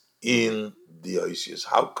was in the oisius?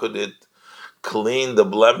 How could it clean the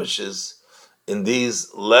blemishes in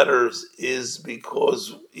these letters? Is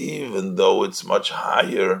because even though it's much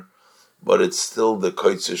higher, but it's still the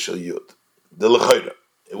koitzer shel yud, the lechoira,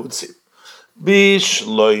 it would seem.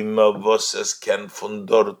 Bishloima voses ken von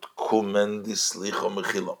dort kumen di slicha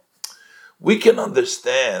mechila. We can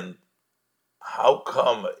understand how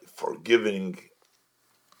come forgiving,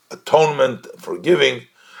 atonement, forgiving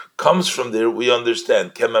comes from there. We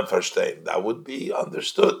understand kemen verstehen. That would be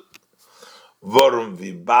understood. Warum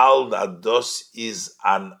wie bald ados is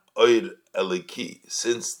an oir eliki,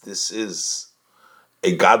 since this is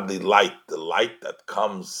a godly light, the light that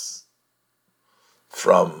comes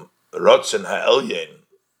from Rotzen Ha'elyon,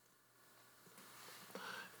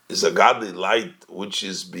 is a godly light which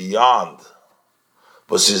is beyond,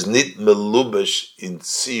 but is nit melubesh in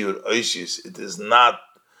tziyur oishis. It is not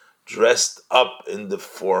dressed up in the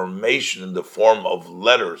formation, in the form of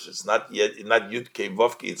letters. It's not Yud Kei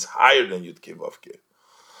Vav Kei. It's higher than Yud Kei Vav Kei.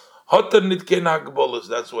 Hotter nit kein hagbolos.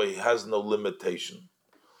 That's why he has no limitation.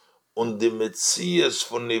 Und die Metzias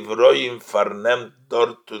von Nivroim vernemmt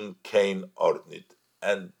dortun kein Ordnit.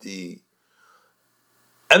 And the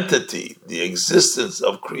entity, the existence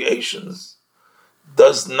of creations,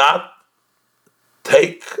 does not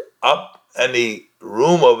take up any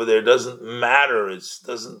room over there. It doesn't matter.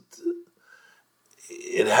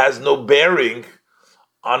 It has no bearing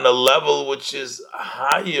on a level which is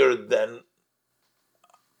higher than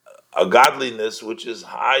a godliness, which is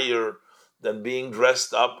higher than being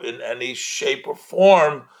dressed up in any shape or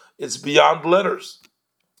form. It's beyond letters.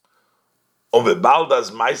 And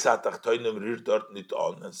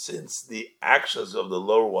since the actions of the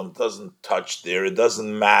lower one doesn't touch there, it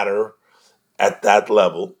doesn't matter at that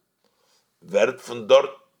level. That's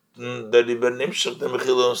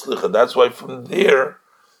why from there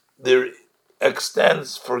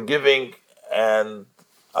extends forgiving, and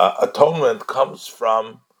atonement comes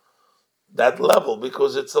from that level,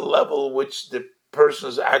 because it's a level which the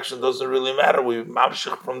person's action doesn't really matter. We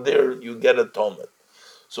mamshich from there, you get atonement.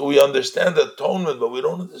 So we understand atonement, but we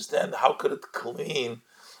don't understand how could it clean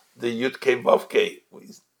the Yud Kei Vav Kei,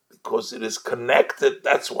 because it is connected.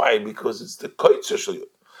 That's why, because it's the koitzer shel Yud.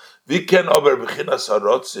 We can over bechinas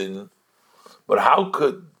harotzin, but how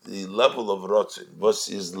could the level of rotzin, was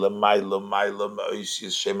is lemayla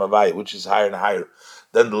ma'ois shem havaya, which is higher and higher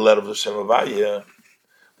than the letter of Shem Havaya,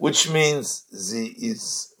 which means ze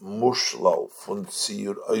is mushlau von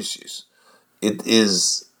tziyur oisis. It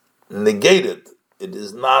is negated. It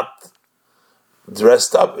is not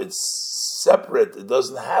dressed up. It's separate. It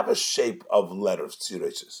doesn't have a shape of letters, tziyur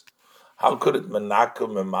oisis. How could it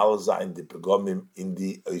menakem memalazayin the pegomim in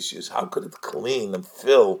the oisius? How could it clean and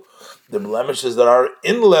fill the blemishes that are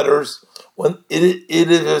in letters when it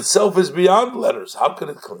itself is beyond letters? How could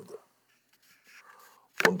it clean them?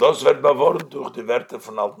 Und das wird beworben durch die Werte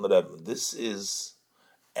von Alten Rebbe. This is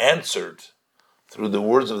answered through the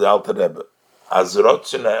words of the Alten Rebbe. As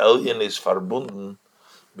Rotzen Ha'elyon is verbunden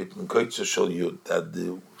mit dem Koitzer shel Yud, that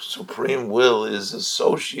the supreme will is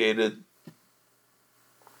associated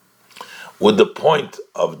with the point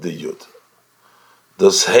of the Yud.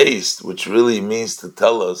 Das haste, which really means to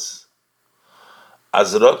tell us,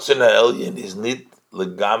 as Rotzen Ha'elyon is nit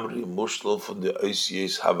legamri mushlo von the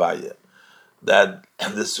oisies Havaya, that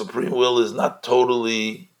the supreme will is not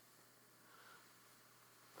totally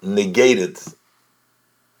negated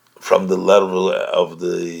from the level of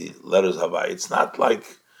the letters Havaya. It's not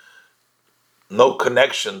like no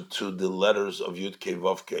connection to the letters of Yud Kei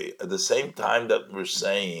Vav Kei. At the same time that we're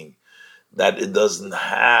saying that it doesn't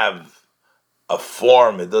have a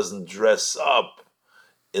form, it doesn't dress up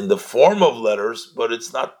in the form of letters, but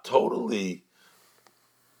it's not totally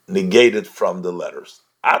negated from the letters.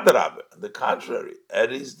 Adrabe, the contrary.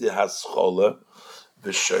 Eris the Haschole,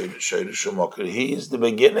 he is the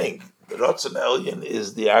beginning. The Ratzon Elyon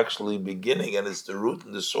is the actually beginning, and it's the root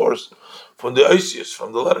and the source from the Oisius,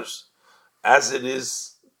 from the letters. As it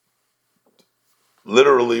is,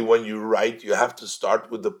 literally, when you write, you have to start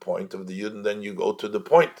with the point of the Yud, and then you go to the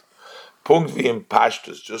point. Punkt wie in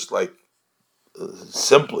Pashtus, just like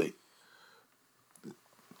simply,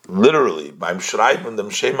 literally, beim Schreiben dem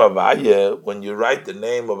Shem Havaya, when you write the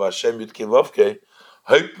name of Hashem Yud Kei Vav Kei,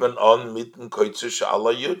 hört man on mitten koitzish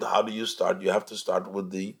Allah Yud. How do you start? You have to start with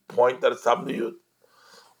the point that is top of the Yud.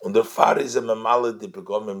 Und der Pfarrer is a memale die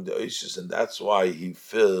begomim the oisius, and that's why he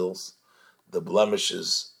fills the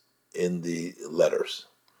blemishes in the letters.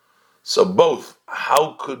 So both,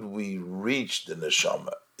 how could we reach the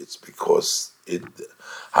neshama? It's because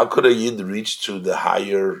how could a yid reach to the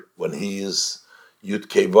higher when he is Yud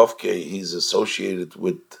Kei Vav Kei? He's associated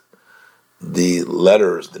with the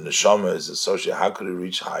letters. The neshama is associated. How could he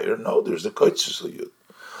reach higher? No, there's the koitzish yud.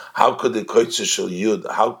 How could the koitzish yud?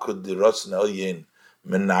 How could the Ratzon Elyon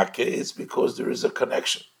menake? It's because there is a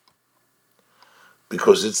connection.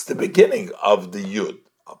 Because it's the beginning of the Yud.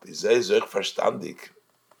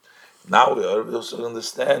 Now we also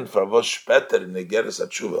understand for was später in Igeres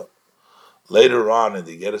Hateshuvah. Later on in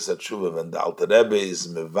the Igeres Hateshuvah, when the Alter Rebbe is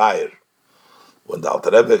mevayer, when the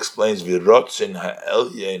Alter Rebbe explains Virotzin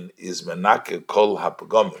ha'elyon is menake kol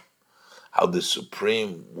ha'pagomim, how the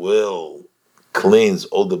supreme will cleans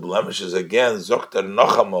all the blemishes. Again, Zokter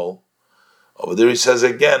Nochamol. Over there he says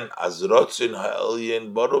again, as Rotzin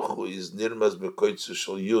ha'elyon baruch hu is nirmas bekoitzu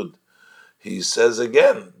shel Yud. He says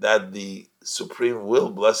again that the supreme will,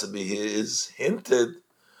 blessed be He, is hinted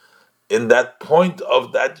in that point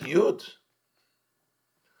of that Yud.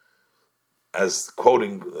 As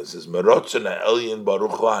quoting, this is Merotzin ha'elyon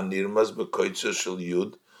baruch hu ha'nirmas bekoitzu shel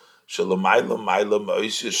Yud shelamayla mayla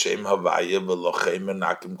ma'osis shem havaya v'lochem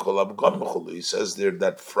menakim kol abgom. He says there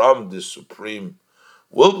that from the supreme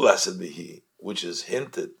will, blessed be He, which is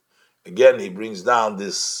hinted. Again, he brings down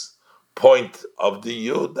this point of the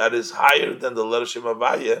Yud that is higher than the letter Shem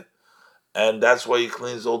Havaya, and that's why he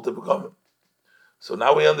cleans all the Bekomim. So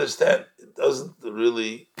now we understand it doesn't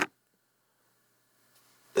really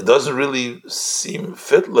seem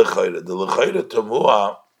fit l'chayre. The l'chayre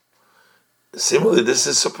tamua. Similarly, this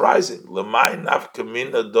is surprising. L'may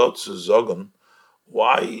nafkamina dot zogon.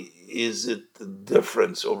 Why is it the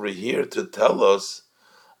difference over here to tell us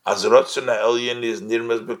as Rotzon ha'elyon is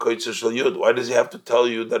nirmas bekoitzish shel Yud? Why does he have to tell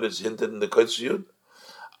you that it's hinted in the koitzish Yud?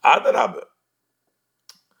 Adarabah.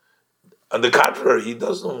 On the contrary, he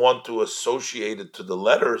doesn't want to associate it to the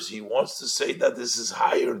letters. He wants to say that this is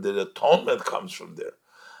higher. The atonement comes from there.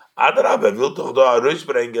 Adarabah will doch da arois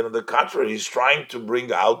bringen. On the contrary, he's trying to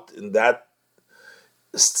bring out in that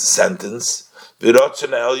sentence, Virotzon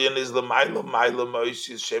ha'elyon is l'mayla mayla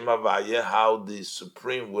ma'osis shem havaya, how the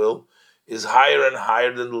supreme will is higher and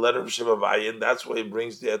higher than the letter of Shem Havaya, and that's why it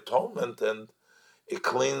brings the atonement and it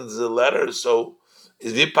cleans the letter. So,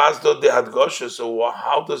 is vipasdo de hadgosha? So,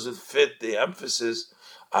 how does it fit the emphasis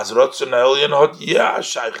as Rotzon ha'elyon hot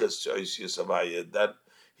shayches choices Havaya, that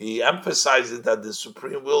he emphasizes that the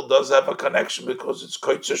supreme will does have a connection because it's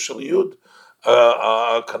koitzer shel Yud,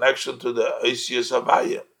 a connection to the Oisius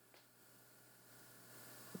Havaya.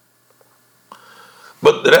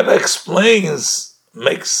 But the Rebbe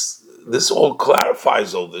makes this all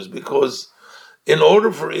clarifies all this, because in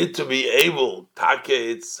order for it to be able, take,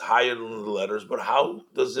 it's higher than the letters, but how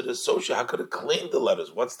does it associate? How could it clean the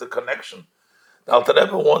letters? What's the connection? The Alter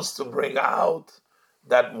Rebbe wants to bring out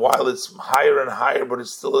that while it's higher and higher, but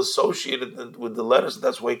it's still associated with the letters,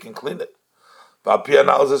 that's why you can clean it.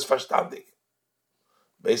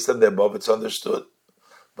 Based on the above, it's understood.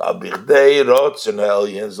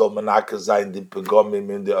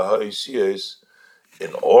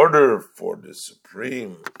 In order for the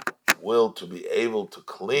supreme will to be able to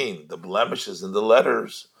clean the blemishes in the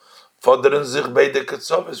letters, we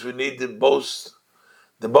need the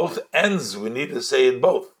both ends. We need to say it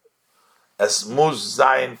both. Es muss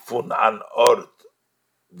sein von an Ort,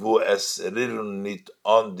 wo es nit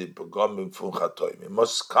on the begomim von chatoim. It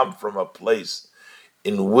must come from a place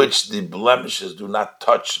in which the blemishes do not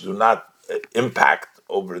touch, do not impact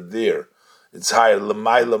over there. It's higher.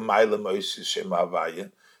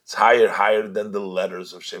 It's higher than the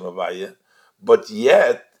letters of Shem Havaya, but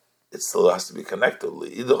yet it still has to be connected.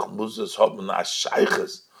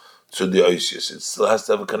 to the Oisius. It still has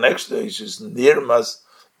to have a connection to the Oisius. Nirmas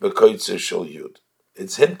bekoitzer shel Yud.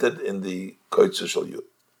 It's hinted in the koitzer shel Yud.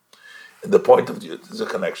 In the point of the Yud, there's a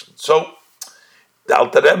connection. So, the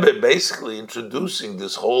Alter Rebbe basically introducing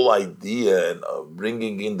this whole idea and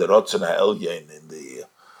bringing in the Rotzen HaElyon in the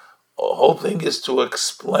whole thing is to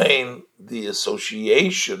explain the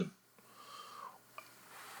association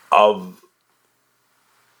of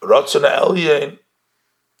Rotzen HaElyon.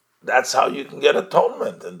 That's how you can get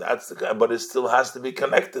atonement, and that's the. But it still has to be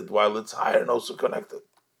connected while it's higher and also connected.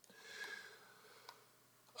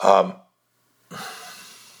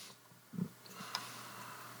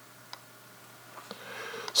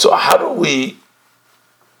 So how do we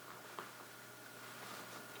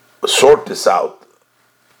sort this out?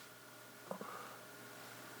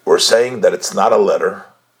 We're saying that it's not a letter,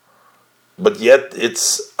 but yet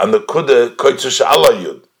it's an nekuda koitzer she'ala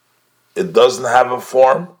yud. It doesn't have a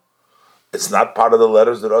form. It's not part of the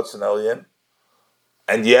letters, the Rotzen HaElyon,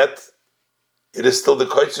 and yet it is still the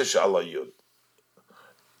koitzer she'ala yud.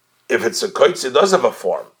 If it's a koitzer, it does have a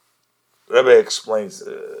form. Rebbe explains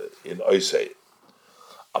in Oisei.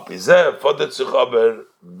 But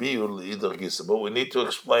we need to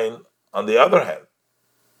explain on the other hand.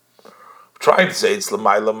 Trying to say it's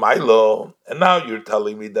l'mayla maylo, and now you're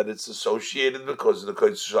telling me that it's associated because of the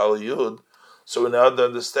koitzer she'ala yud. So we now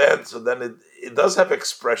understand. So then it does have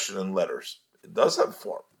expression in letters. It does have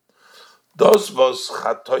form. Dos was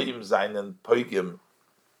chatoyim seinen poigim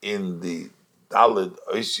in the Dalid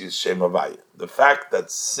Oisius Shem Havaya. The fact that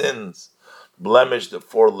sins blemish the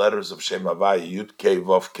four letters of Shem Havaya, Yud K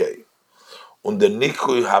Vav K, and the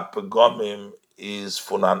nikui hapegomim is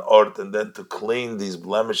von an ort, and then to clean these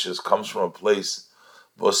blemishes comes from a place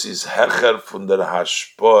was is hecher von der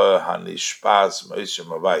hashpoa hanishpas Shem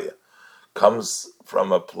Havaya, comes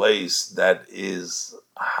from a place that is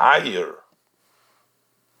higher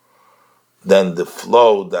than the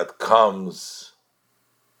flow that comes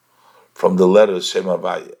from the letters Shem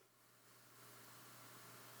Havaya.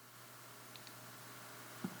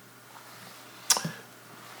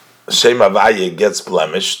 Shem Havaya gets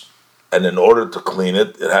blemished, and in order to clean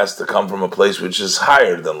it, it has to come from a place which is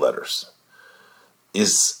higher than letters.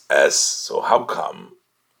 Is as so? How come?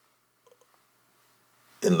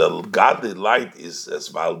 In the godly light is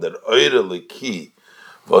as well der eure leki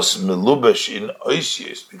was melubesh in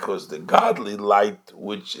oisius, because the godly light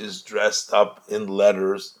which is dressed up in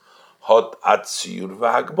letters hot atziyur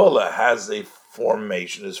v'hagbola has a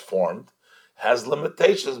formation, is formed, has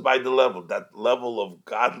limitations by the level. That level of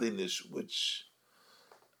godliness which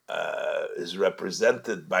is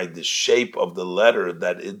represented by the shape of the letter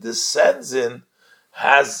that it descends in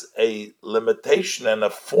has a limitation and a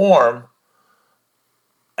form,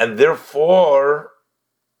 and therefore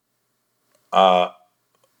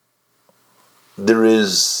there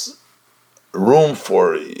is room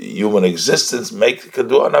for human existence. Could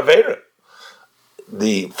do an avera.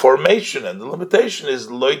 The formation and the limitation is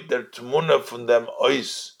loit der tmuna from them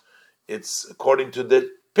ois. It's according to the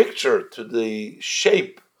picture, to the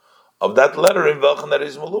shape of that letter in welchen that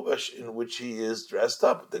is melubash, in which he is dressed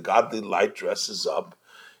up. The godly light dresses up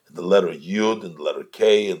in the letter Yud and the letter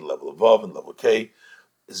K and the level of Vav and level K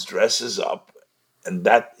is dresses up, and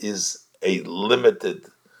that is a limited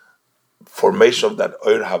formation of that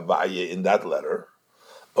Oir Havaya in that letter.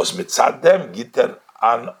 Os mitzadem giter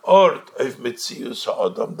an ort of mitzius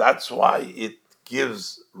ha'odam. That's why it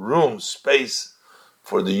gives room, space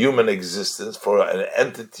for the human existence, for an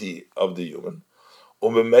entity of the human.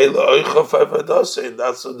 And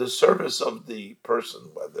that's the service of the person,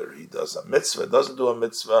 whether he does a mitzvah, doesn't do a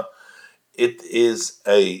mitzvah. It is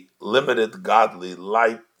a limited godly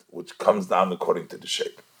light which comes down according to the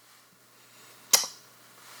shape.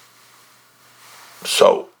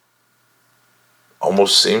 So,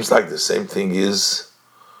 almost seems like the same thing is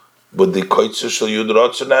with the koitzer shel Yud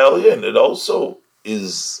Rotzen HaElyon. It also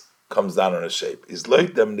comes down in a shape. Is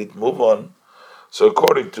like them need move on. So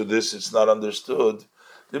according to this, it's not understood.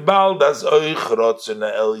 The Baal das Oich Rotzen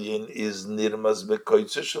HaElyon is nirmas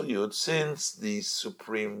bekoitzer shel Yud, since the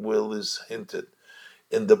supreme will is hinted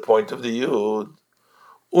in the point of the Yud.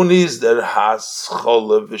 Unis der has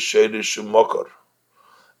chole v'sheirishu mokor.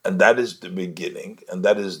 And that is the beginning, and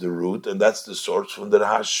that is the root, and that's the source from the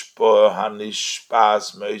hashpo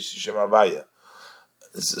hanishpas meisi Shem Havaya.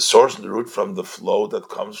 It's the source and the root from the flow that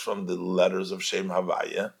comes from the letters of Shem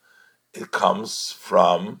Havaya. It comes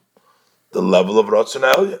from the level of Rotzen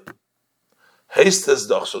HaElyon. Heistes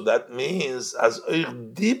doch, so that means as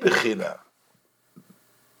oich di bechina,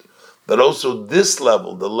 that also this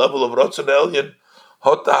level, the level of Rotzen HaElyon,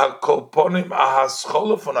 it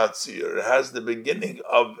has the beginning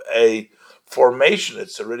of a formation.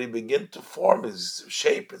 It's already begun to form, its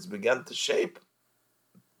shape. It's begun to shape.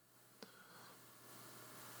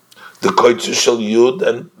 The koitzu shel yud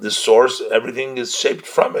and the source, everything is shaped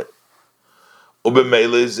from it.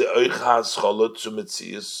 Ubemele is the oichas cholot zu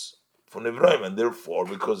metzius von Nivroim, and therefore,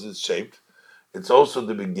 because it's shaped, it's also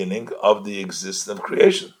the beginning of the existence of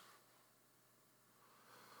creation.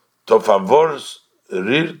 To favors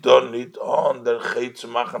rir don nit on der chet zu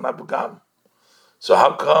machen abgam. So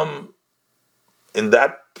how come in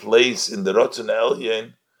that place in the Rotzen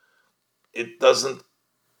Elyon it doesn't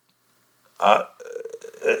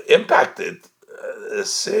impact it?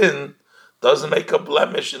 Sin doesn't make a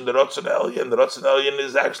blemish in the Rotzen Elyon. The Rotzen Elyon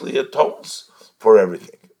is actually atones for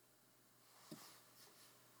everything.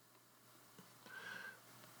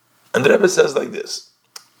 And the Rebbe says like this: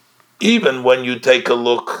 even when you take a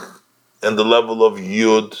look in the level of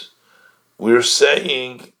Yud, we're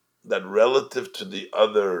saying that relative to the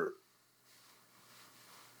other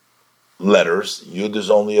letters, Yud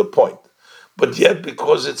is only a point. But yet,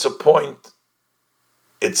 because it's a point,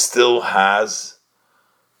 it still has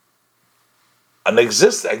an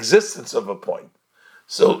existence of a point.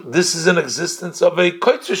 So this is an existence of a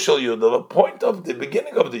koitzu shel Yud, of a point of the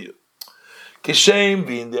beginning of the Yud. Kishem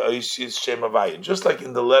being the oisis shem avayin, just like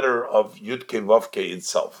in the letter of Yud Ke Vav Ke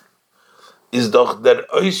itself. Is doch der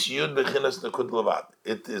ois Yud bechinas nekud levad.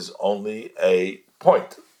 It is only a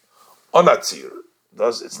point. Onatzir.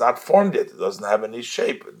 It's not formed yet. It doesn't have any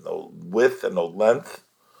shape, no width and no length.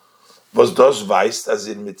 Was das weist as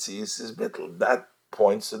in Metzius is bittel. That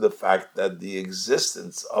points to the fact that the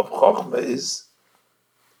existence of Chochmah is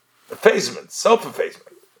effacement,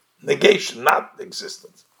 self-effacement, negation, not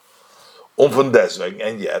existence. Von deswegen,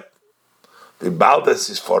 and yet, the Baldes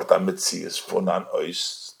is fort am Metzius von an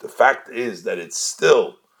ois. The fact is that it's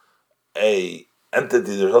still a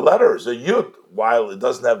entity. There's a letter, it's a Yud, while it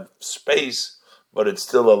doesn't have space, but it's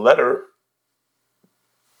still a letter.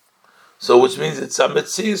 So, which means it's a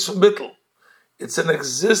Metzius from Bittel. It's an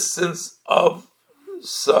existence of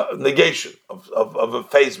negation, of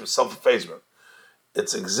effacement, self-effacement.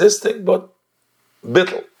 It's existing, but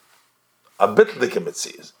Bittel. A Bittel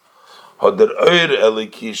Metzius.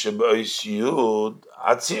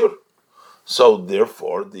 So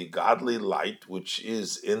therefore, the godly light which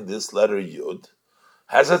is in this letter Yud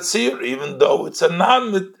has a tzir, even though it's a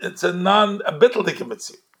bitteldike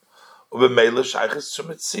mitzir. Ubemele shayches to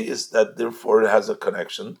mitzias, that therefore it has a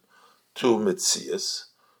connection to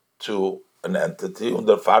mitzias, to an entity, und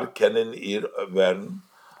therefore können ihr werden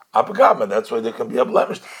abgaben. That's why there can be a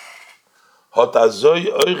blemish. So this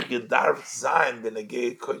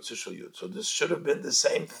should have been the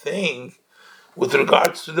same thing with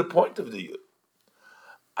regards to the point of the Yud.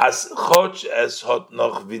 As choch as hot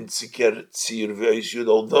noch winziger tzir veis Yud,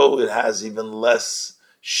 although it has even less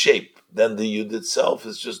shape than the Yud itself,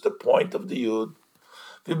 it's just the point of the Yud.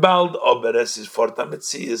 Vibald oberes is forta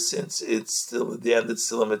metzias, since it's still at the end, it's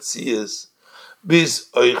still a metzias. Bis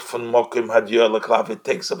euch von mokim hadyo laklav, it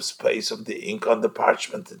takes up space of the ink on the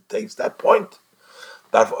parchment. It takes that point.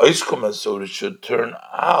 Darf oiskommen, so it should turn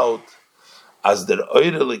out as der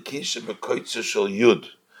eure lekisha bekoitze shel Yud,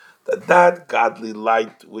 that godly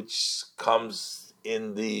light which comes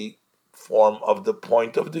in the form of the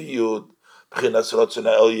point of the Yud, b'chinas rotzon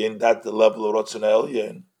ha'elyon, that the level of rotzon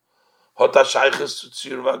ha'elyon, hot ha'shayches to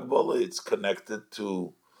tzir v'agbola, it's connected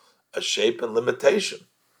to a shape and limitation.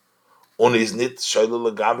 Und is nit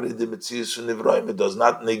shoyle legamri the metzius von Nivroim. It does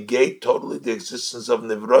not negate totally the existence of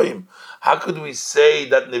Nivroim. How could we say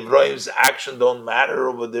that Nivroim's action don't matter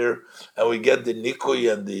over there, and we get the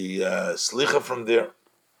nikui and the slicha from there?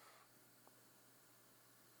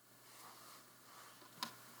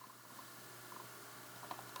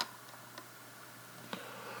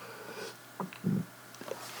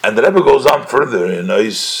 And the Rebbe goes on further in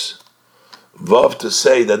Ois Vav to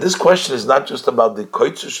say that this question is not just about the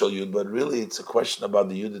koitzu shel Yud, but really it's a question about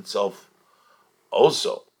the Yud itself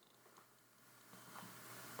also.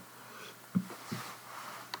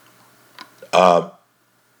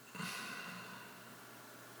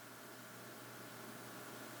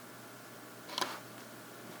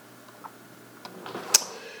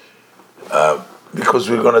 Because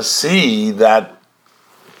we're going to see that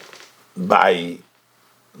by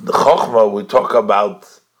the Chochmah we talk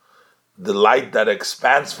about the light that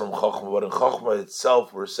expands from Chochmah, but in Chochmah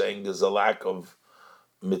itself we're saying there's a lack of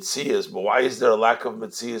Metzias. But why is there a lack of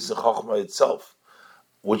Metzias in Chochmah itself?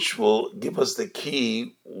 Which will give us the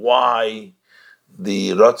key why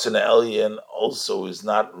the Rotzon Elyon also is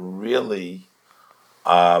not really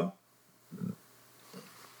the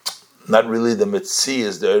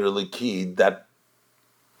Metzias, the early key, that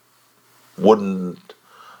wouldn't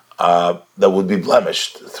that would be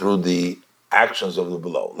blemished through the actions of the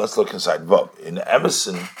below. Let's look inside. Vav. In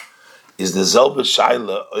Emerson, is the Zelbe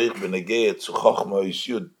Shaila Oich Benegea zu Chochma Ish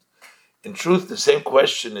Yud. In truth, the same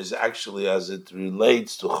question is actually as it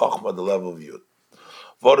relates to Chochma, the level of Yud.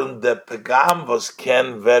 Worum der Pegam was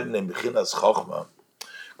ken werden in Bechinas Chochma.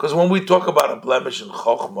 Because when we talk about a blemish in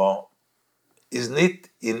Chochma, is not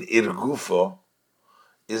in Irgufo,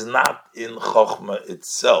 is not in Chochma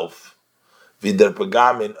itself, wie der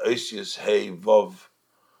Pegam in Oisius Hei Vov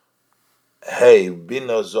Hei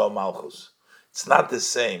Bino Zo Malchus. It's not the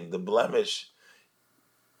same. The blemish,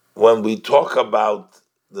 when we talk about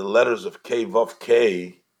the letters of K Vov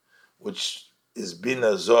K, which is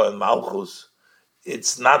Bina Zo and Malchus,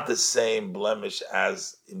 it's not the same blemish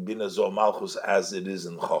as in Bina Zo Malchus as it is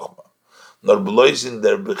in Chochma. Nor bloizin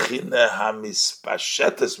der Bechine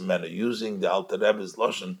hamispashetes mena, using the Alter Rebbe's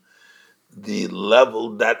Loshen, the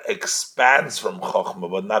level that expands from Chochma,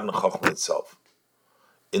 but not in Chochma itself.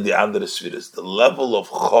 In the andere spheres, the level of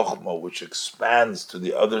Chochma which expands to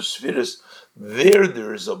the other spheres,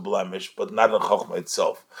 there is a blemish, but not in Chochma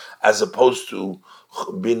itself. As opposed to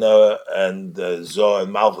Bina and Zoh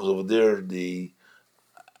and Malchus over there, the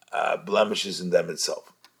blemishes in them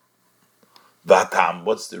itself. Vatam,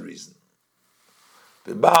 what's the reason?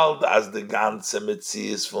 Bibald as the ganze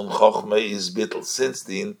Metzies von Chochma is bittel, since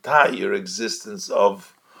the entire existence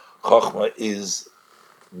of Chochma is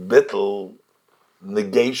bittel,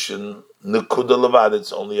 negation, nekuda levad,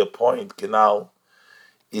 it's only a point, canal,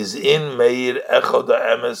 is in Meir Echod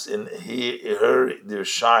Emes, in her there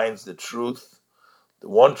shines the truth, the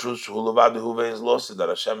one truth, who levad who is lost, that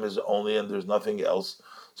Hashem is only and there's nothing else.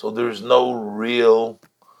 So there's no real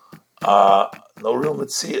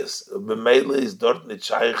Metzias. B'meile is dort nicht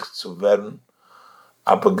shaykh zu werden,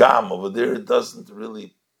 apagam, over there it doesn't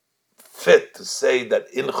really fit to say that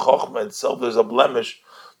in Chochma itself there's a blemish,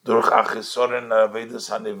 by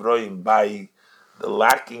the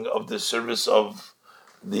lacking of the service of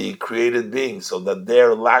the created being, so that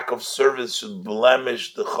their lack of service should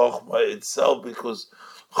blemish the Chochma itself, because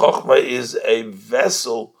Chochma is a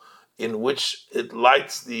vessel in which it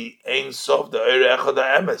lights the Ein Sof, the Eir Echad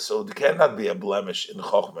HaEmes, so there cannot be a blemish in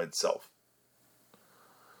Chochma itself.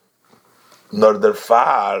 Nor der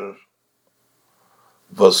Far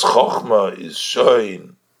was Chochma is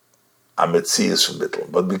showing a Metzias from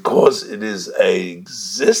Bittel, but because it is a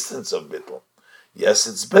existence of Bittel, yes,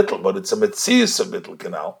 it's Bittel, but it's a Metzias of Bittel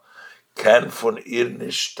canal, can von ihr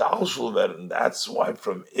nicht tauschel werden. That's why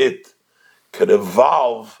from it could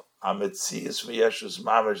evolve a Metzias from Yeshus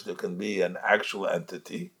Mamash. There can be an actual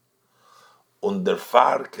entity, und der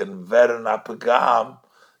Far can werden a Pegam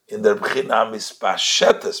in der Bechina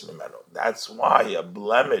mispashetes mimeno. That's why a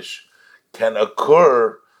blemish can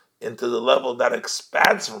occur into the level that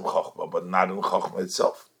expands from Chochma, but not in Chochma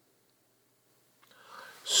itself.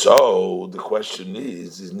 So the question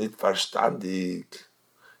is nicht verstandig.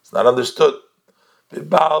 It's not understood.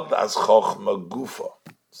 Bibald as Chochma gufa,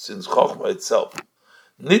 since Chochma itself,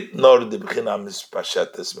 nit nor the Bechina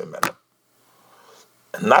mispashetes mimeno.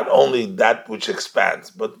 Not only that which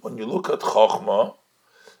expands, but when you look at Chochma,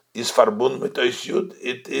 is verbund mit Ois Yud,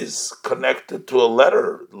 it is connected to a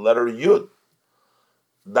letter, the letter Yud.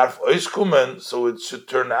 Darf Ois kumen, so it should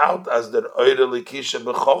turn out as the Eure Likisha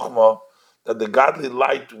b'Chochma, that the godly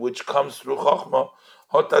light which comes through Chochma,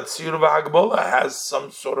 Hotatzir v'Hagbola, has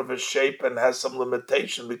some sort of a shape and has some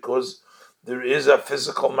limitation, because there is a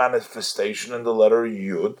physical manifestation in the letter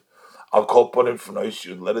Yud. I'll call Ponim from Ois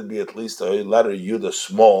Yud, let it be at least a letter Yud, a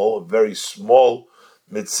very small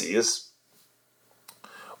Mitzias.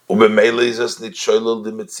 And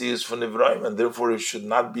therefore it should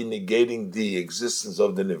not be negating the existence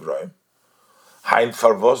of the Nivraim.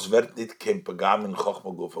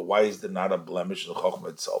 Why is there not a blemish in Chochma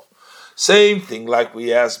itself? Same thing like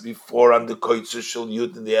we asked before on the Koitzer Shel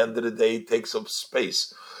Yud. In the end of the day, it takes up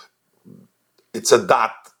space. It's a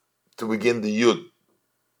dot to begin the Yud.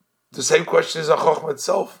 The same question is on Chochma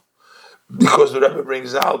itself, because the Rebbe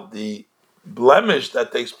brings out the blemish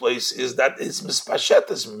that takes place is that it's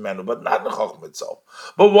mispashetes mimenu, but not in Chochma itself.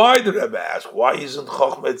 But why, the Rebbe asks, why isn't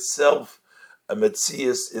Chochma itself a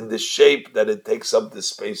Metzias in the shape that it takes up the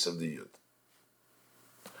space of the Yud?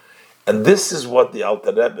 And this is what the Alter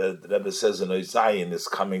Rebbe, the Rebbe says in Oizayin, is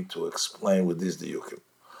coming to explain with these diyukim.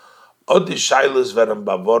 Odi shailes werden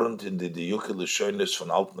bavorent in the diyukim l'shoynes von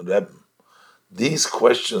Alten Rebbe. These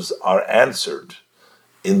questions are answered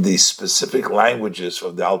in the specific languages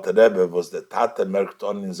of the Alter Rebbe, was the Tate merkt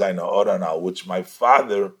on in seine Oranal, which my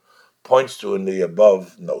father points to in the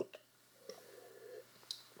above note.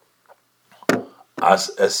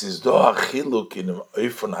 As es is do achiluk in im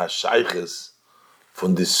Eufon hashayches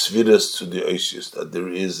from the Sefirot to the Oisius, that there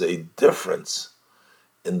is a difference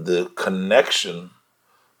in the connection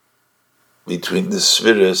between the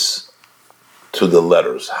Sefirot to the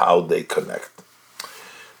letters, how they connect.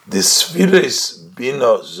 The Sefirot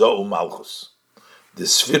Bina Zo Malchus, the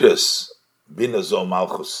Sefirot Bina Zo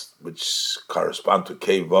Malchus, which correspond to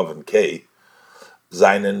K, Vav, and K,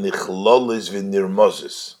 Zaine Nichlolis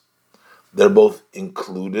V'Nirmozis. They're both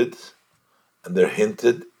included and they're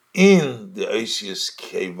hinted in the Oisius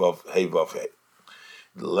K, Vav, Hey, Vav, Hey.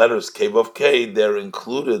 The letters K, Vav, K, they're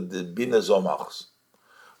included, the Bina Zo Malchus.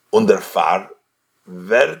 Und der Fahr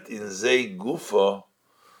wird in sei Gufa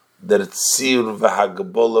der Tzir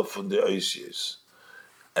v'Hagbola von the Oisius.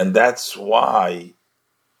 And that's why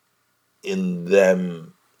in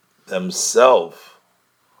themselves,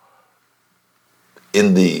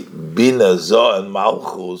 in the Bina, Zo, and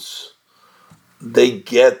Malchus, they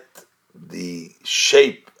get the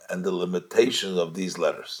shape and the limitations of these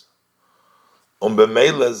letters. Then that's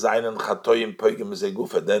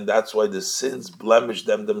why the sins blemish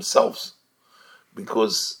them themselves,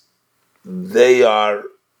 because they are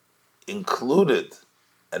included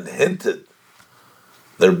and hinted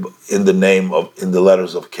they're in the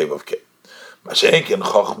letters of K of K. As opposed to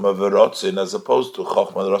Chochma,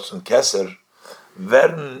 Rotzen, Keser,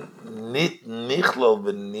 werden nicht nichlal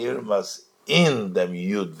v'nirmas in them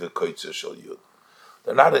Yud v'koitzer shel Yud.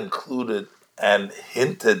 They're not included and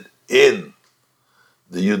hinted in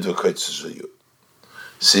the Yud v'koitzer shel Yud.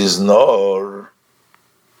 Says nor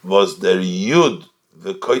was there Yud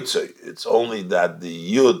v'koitzer. It's only that the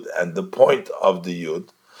Yud and the point of the Yud,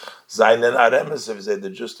 seinen aremes, they're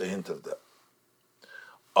just a hint of them.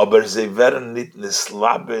 Aber sie werden nicht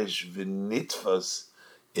nislabish v'nitfas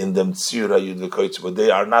in them tzira Yud v'koitzer, but they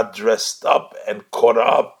are not dressed up and caught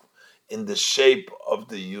up in the shape of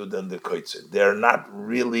the Yud and the koitzer. They are not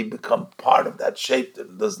really become part of that shape.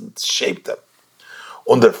 That doesn't shape them.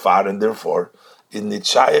 And therefore, in the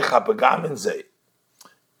Chayech HaPagam Zeh,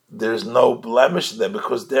 there's no blemish in them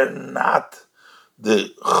because they're not,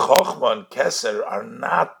 the Chochma and Keser are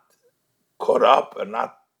not caught up, are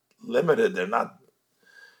not limited, they're not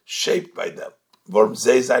shaped by them.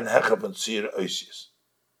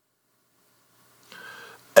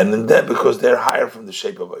 And in that, because they're higher from the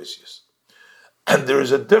shape of Oisius. And there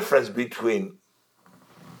is a difference between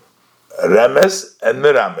Remes and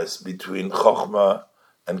Mirames, between Chochma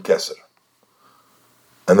and Keser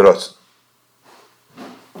and Rotzen.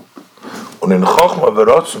 And in Chochma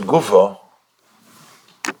v'Rotzen Gufa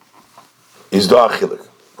is do Achilek.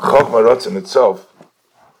 Chochma Rotzen itself,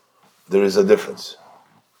 there is a difference.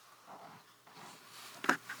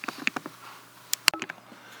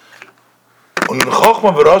 And in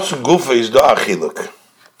Chochma v'Rotzen Gufa is do Achilek.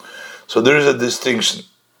 So there is a distinction.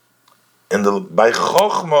 By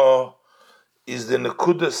Chochma is the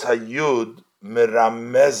Nekudas Hayud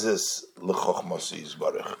Miramezes l'Chochmas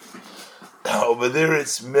Yisbarech. Over there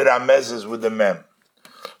it's Miramezes with the Mem.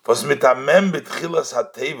 Was mit a Mem betchilas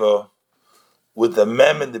hateva, with the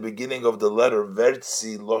Mem in the beginning of the letter,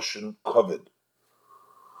 Vertzi Loshen Kovid.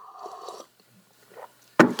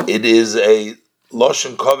 It is a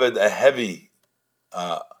Loshen Kovid, a heavy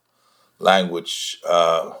language.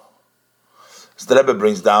 The Rebbe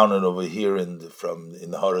brings down and over here in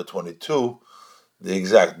the Hora 22, the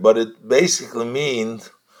exact, but it basically means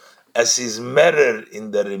as is merer in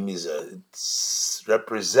the Remiza. It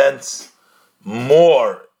represents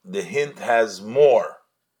more. The hint has more.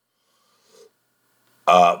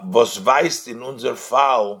 Was weist in unser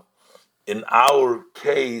Fall, in our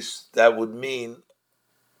case, that would mean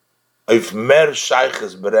if mer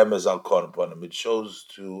shayches beremez al korponim. It shows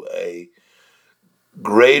to a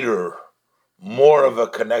greater, more of a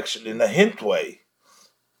connection in a hint way,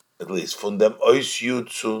 at least from them ois yud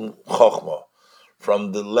to chochma,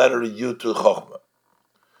 from the letter yud to chochma.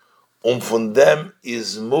 From them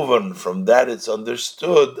is moving. From that it's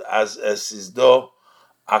understood as is do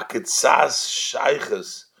akitzas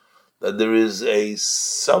shayches, that there is a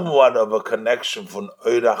somewhat of a connection from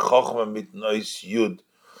oira chochma mit ois yud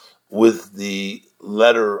with the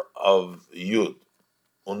letter of yud.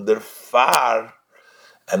 Under far.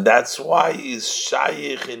 And that's why is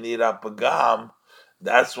shayich in ira pagam.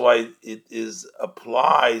 That's why it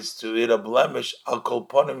applies to ira blemish al kol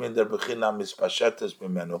ponim in der bechina mispashetes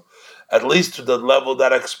bimenu, at least to the level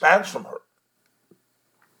that expands from her.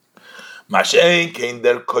 Mashen kein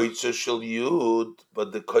der koitzer shel yud,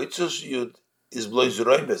 but the koitzer yud is blois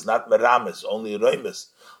roimes, not merames, only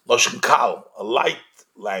roimes. Loshen kal, a light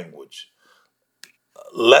language,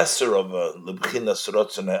 lesser of a lebchina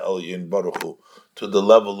srotzene elyon baruch hu, to the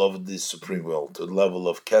level of the supreme will, to the level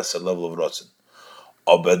of Keser, level of Rotzen.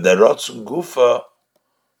 Aber der Rotzen Gufa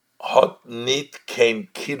hot nit kein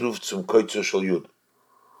kiruv zum koitzer shel yud.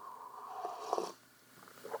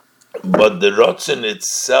 But the rotzen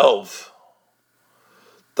itself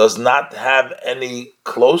does not have any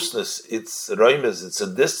closeness. It's roimes. It's a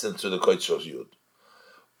distance to the koitzer shel yud.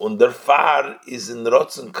 Und der Far is in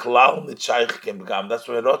rotzen klau nit shaykh kein begam. That's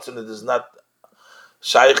why rotzen it is not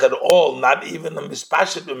shaykh at all. Not even a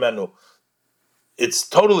mispashet b'menu. It's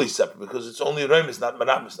totally separate because it's only roimes, not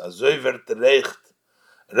meramis. Azoy vert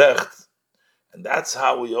recht, and that's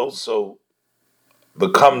how he also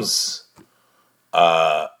becomes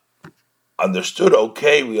understood.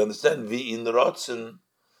 Okay, we understand. Vi in rotzen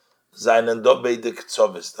seinen dobei de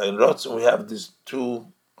ktsovis. In rotzen we have these two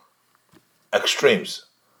extremes.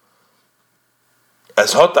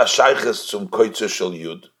 As hot shayches zum koitzer shel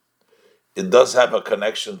yud, it does have a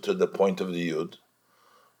connection to the point of the yud,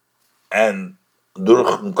 and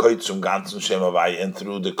durch den koitz zum ganzen Shem Havaya, and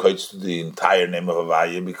through the koitz to the entire name of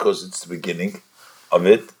Havaya, because it's the beginning of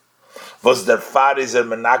it. Was der Far is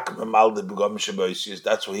menak memal de begomische boisius.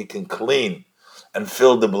 That's why he can clean and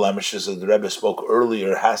fill the blemishes that the Rebbe spoke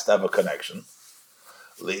earlier. Has to have a connection.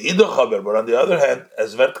 But on the other hand,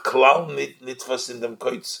 as vert klau nitfas in dem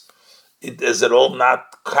koitz, it is at all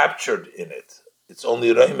not captured in it. It's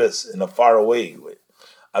only reimes in a far away way.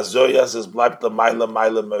 Azoyas is bleibt the maila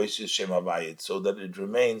moisius Shem Havaya, so that it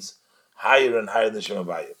remains higher and higher than Shem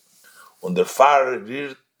Havaya. Und der Far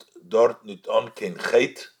wird dort nit on kein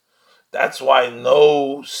chet. That's why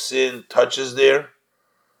no sin touches there.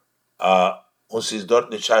 Und sie ist dort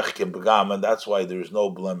nit shaykh kein begam, and that's why there is no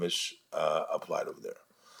blemish applied over there.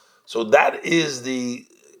 So that is the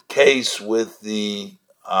case with the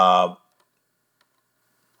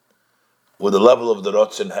level of the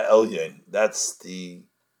rotzen ha'elyon. That's the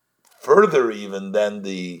further even than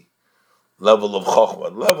the level of chokhmah.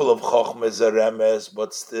 The level of chokhmah is a remes,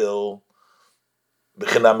 but still,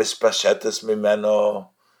 b'china mispashetes mimeno,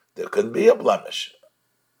 there can be a blemish.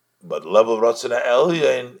 But the level of rotzen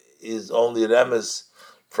ha'elyon is only remes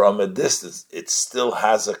from a distance. It still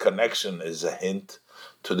has a connection, is a hint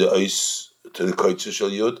to the koitzer shel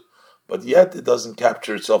yud, but yet it doesn't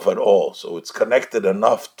capture itself at all. So it's connected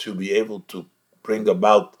enough to be able to bring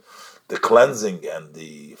about the cleansing and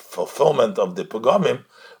the fulfillment of the pagomim,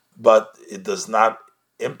 but it does not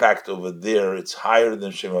impact over there. It's higher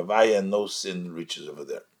than Shem Havaya, and no sin reaches over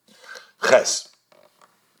there. Ches.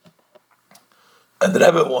 And the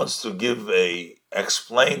Rebbe wants to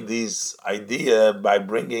explain this idea by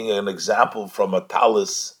bringing an example from a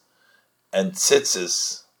talis and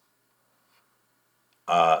tzitzis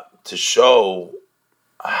to show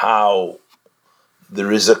how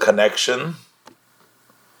there is a connection,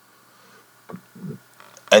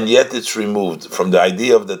 and yet it's removed from the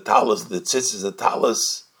idea of the talis. The tzitzis, the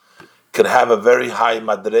talis can have a very high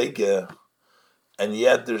madrege, and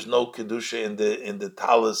yet there's no kedusha in the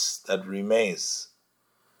talis that remains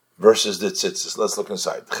versus the tzitzis. Let's look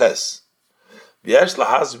inside. Ches. We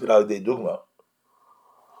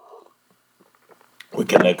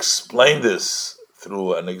can explain this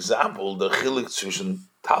through an example, the chilik zwischen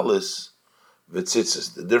talis and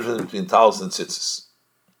tzitzis, the difference between talis and tzitzis.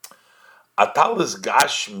 A talis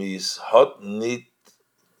gashmis hot nit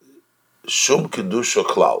shum kedusha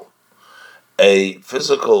klal. A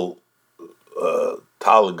physical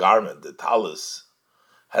tal garment, the talis,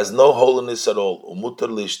 has no holiness at all. Umutar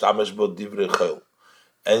lishtamesh bo divrei chayil,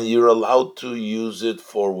 and you're allowed to use it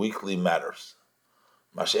for weekly matters.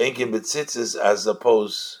 Mash'enkin b'tzitzis as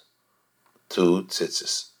opposed to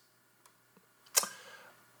tzitzis.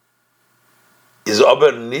 Is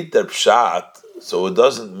aber nit der pshat, so it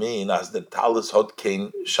doesn't mean as the talis hot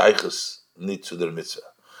kein shaychus nit to der mitzvah.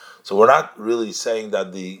 So we're not really saying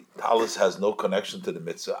that the talis has no connection to the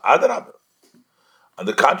mitzvah. Adarabah. On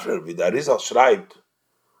the contrary, the Arizal schreibt,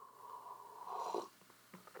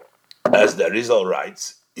 as the Arizal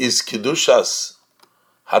writes, is kedushas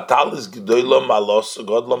hatalis gedoylo malos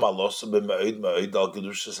godlo malos b'me'od me'od al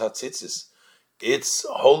kedushas hatzitzis. Its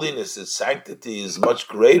holiness, its sanctity is much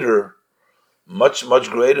greater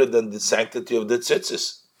than the sanctity of the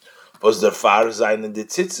tzitzis. Was der Far sein in the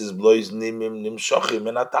tzitzis blois nimim nimshochim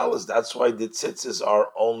in atalis. That's why the tzitzis are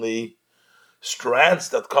only strands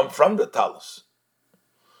that come from the talis.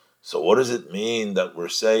 So what does it mean that we're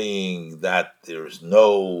saying that there is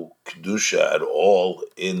no kedusha at all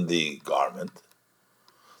in the garment?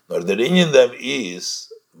 Nor the in them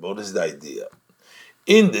is, what is the idea?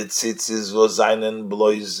 In the tzitzis was seinen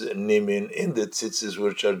blois nimin, in the tzitzis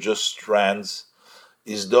which are just strands,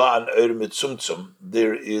 is do an eur mit tzumtzum.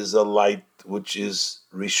 There is a light which is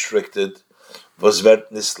restricted. Was wird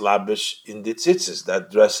nislabish in the tzitzis, that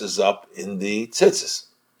dresses up in the tzitzis.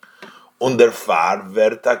 Under far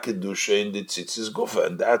verta kedusha in the tzitzis gufa,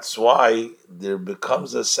 and that's why there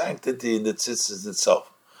becomes a sanctity in the tzitzis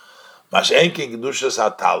itself. Mashenkin kedushas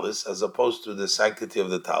hatalis, as opposed to the sanctity of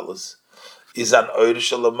the talis, is an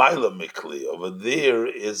oirish lamaila mikli. Over there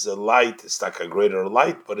is a light. It's like a greater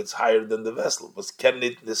light, but it's higher than the vessel. But can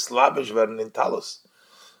it nislabish werden in talis?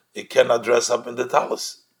 It cannot dress up in the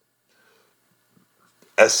talis.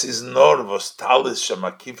 As is nor was talis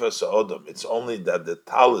shamakifas odom. It's only that the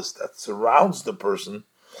talis that surrounds the person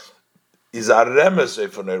is a remes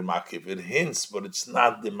for their makif. It hints, but it's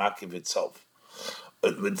not the makif itself.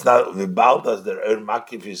 It's not vibaldas der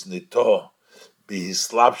makif is nito be his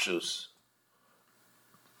slapshus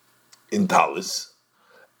in talis,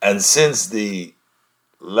 and since the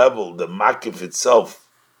level, the makif itself,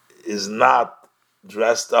 is not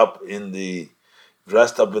dressed up in the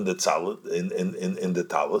talis, in the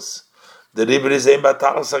talis, the ribber is ein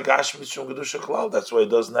batalis agash mishum kedusha klal. That's why it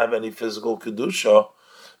doesn't have any physical kedusha,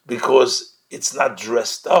 because it's not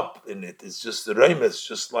dressed up in it. It's just the remes,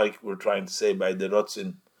 just like we're trying to say by the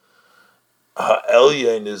rotzin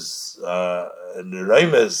Elyon is the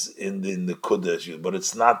remes in the kudesh, but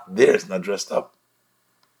it's not there. It's not dressed up.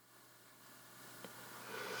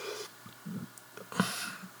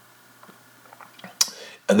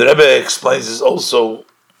 And the Rebbe explains this also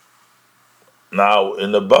now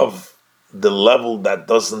in above the level that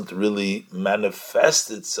doesn't really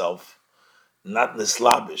manifest itself, not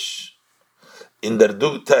nislabish. In der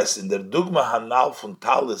Dugma Hanal von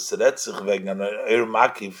Talis Retzich wegen einer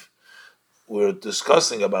Makif, we're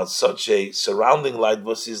discussing about such a surrounding light,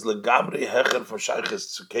 was is legamri hecher from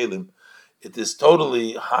shayches to kelim. It is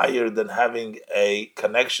totally higher than having a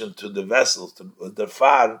connection to the vessels, to the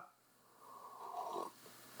far.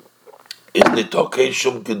 In the tokei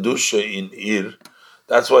shum kedusha in ir.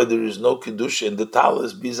 That's why there is no kedusha in the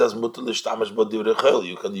talis. Bizas mutalish tamash bodivrechel.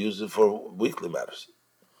 You can use it for weekly matters.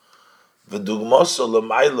 V'dugmoso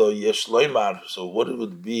lemailo yesh loymar. So what it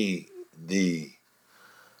would be the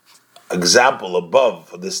example above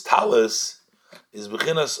for this talis is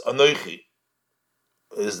bechinas anoichi,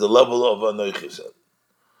 is the level of anoichi.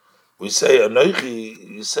 We say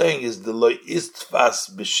anoichi, you're saying is the loy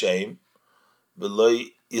istfas b'shem,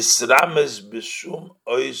 v'loy isrames b'shum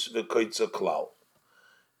ois v'koitza klal.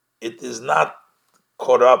 It is not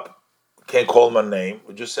caught up, can't call him a name,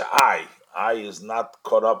 we just say I. I is not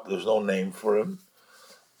caught up, there's no name for him.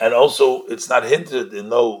 And also, it's not hinted in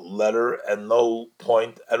no letter and no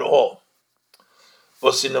point at all.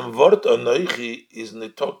 Was in dem Wort Anoichi is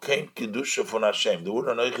nito kein kedusha von Hashem. The word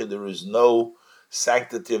Anoichi, there is no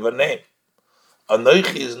sanctity of a name.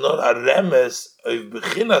 Anoichi is not a remes of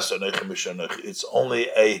bechinas Anoichi mishanoichi. It's only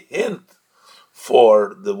a hint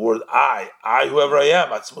for the word I, whoever I am.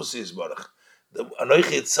 Atzmusi Yisbarach. The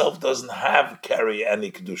Anoichi itself doesn't carry any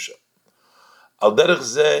kedusha. Al derech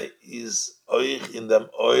zeh is oich in dem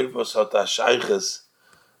oir was hat hashayches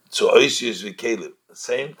to oisius v'kelim. The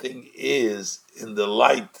same thing is in the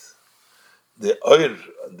light, the oir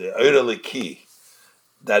eliki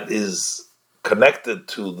that is connected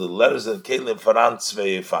to the letters and kelim faran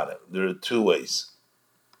tzvei efanim. There are two ways.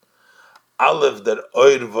 Aleph, der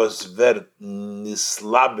oir was ver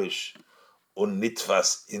nislabish un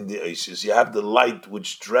nitfas in the oisius. You have the light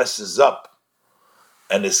which dresses up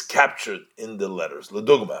and is captured in the letters.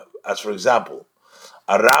 Ledugma, as for example,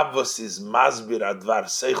 a Rabbos is masbir advar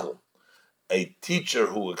seichel, a teacher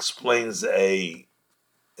who explains a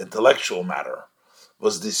intellectual matter,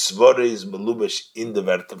 was the svore is melubesh in the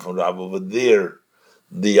verte from Rav. Over there,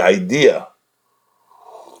 the idea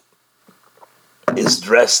is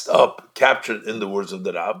dressed up, captured in the words of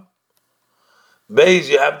the Rav. Beis,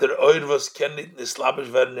 you have the oirvos kenit nislabish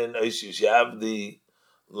werden in oisius. You have the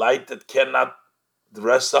light that cannot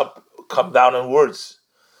dress up, come down in words.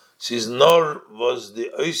 She's nor was the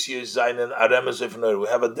oisius zainen aremes of nor. We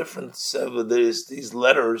have a different set. These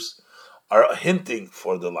letters are hinting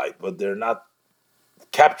for the light, but they're not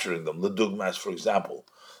capturing them. Ledugmas, for example,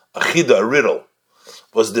 a chida, a riddle,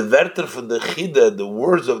 was the werter from the chida, the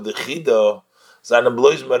words of the chida.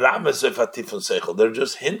 They're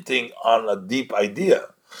just hinting on a deep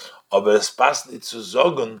idea of a spasnit zu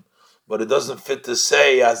zogen, but it doesn't fit to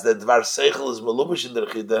say as the dvar seichel is melubish in the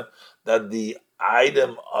chida that the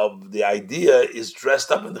item of the idea is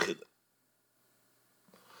dressed up in the chida.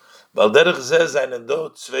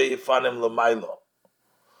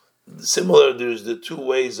 Similar, there's the two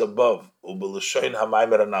ways above.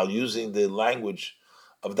 Now using the language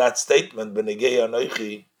of that statement,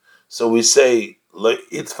 so we say lo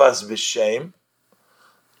itfas b'shem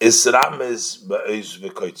is rames ba'oz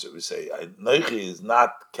v'koitzer. We say noichi is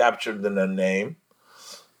not captured in a name,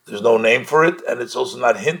 There's no name for it, and it's also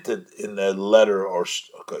not hinted in a letter or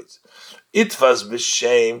koitz. Itfas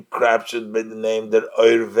b'shem captured by the name der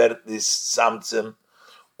Eur wird is samtzim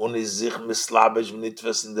und is sich mislabish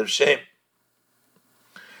nitfas in der shem.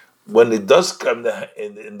 When it does come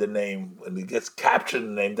in the name, when it gets captured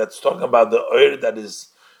in the name, that's talking about the Eur that is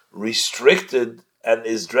restricted and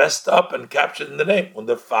is dressed up and captured in the name. Und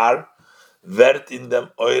der Far wird in dem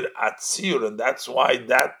Eur atzir, and that's why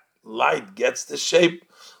that light gets the shape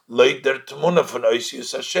like der Tmuna von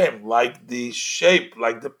Oisius Hashem, like the shape,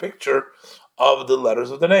 like the picture of the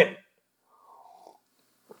letters of the name.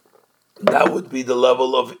 That would be the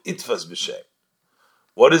level of Itfas B'Shem.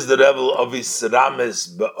 What is the level of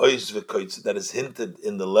Isrames B'Ois V'Koitz that is hinted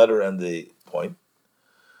in the letter and the point?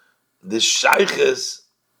 The Sheiches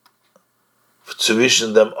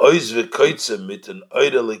zwischen dem Ois V'Koitz mit den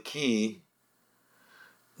Eure Leki,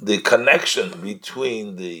 the connection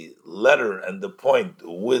between the letter and the point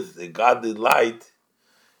with the godly light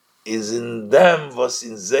is in them was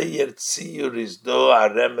in Zeyer Tziyur is do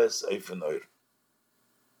aremes oifen oir.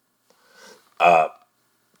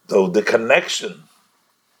 Though the connection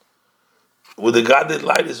with the godly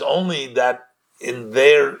light is only that in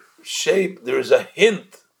their shape there is a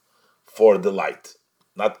hint for the light,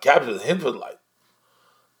 not captured, a hint for the light.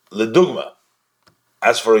 Ledugma,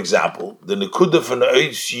 as for example, the nekuda von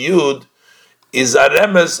Ois Yud is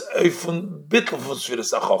aremes oifen bittel von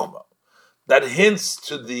Sfiras HaChochma. That hints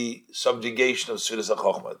to the subjugation of Sfiras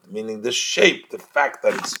HaChochma, meaning the shape, the fact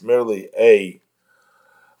that it's merely a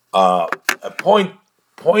point,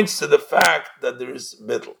 points to the fact that there is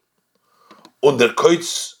bittel. Under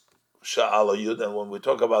koitz sha'ala yud, and when we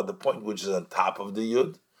talk about the point which is on top of the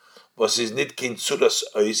yud, was is nit kin tzuras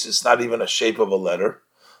ois, it's not even a shape of a letter,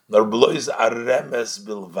 nor blois aremes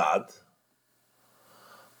bilvad,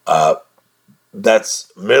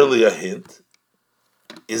 that's merely a hint,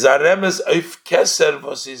 is aremes oif keser,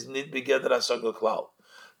 was is nit begeder asogel klal.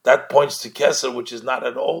 That points to keser, which is not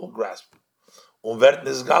at all grasped. Vert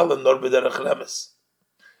nisgalen nor bederach remes,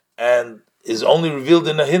 and is only revealed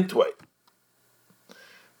in a hint way.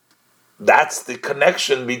 That's the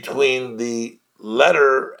connection between the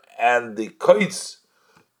letter and the koitz,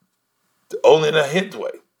 only in a hint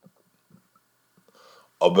way.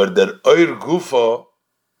 Aber der Eur Gufa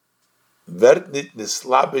wird nicht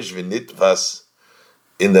nislabisch wie nitwas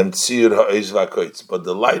in dem Tzir ha'ois va'koitz. But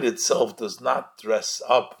the light itself does not dress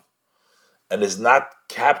up and is not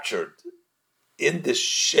captured in the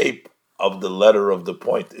shape of the letter of the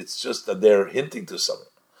point. It's just that they're hinting to something.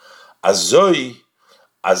 Azoi,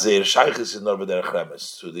 azeir shaychis in norbe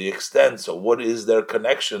remes. To the extent, so what is their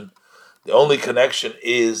connection? The only connection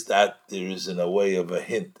is that there is in a way of a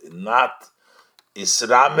hint, not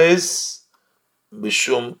isrames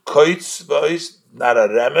bishum koitz voice, not a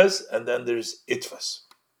remes, and then there's itfas.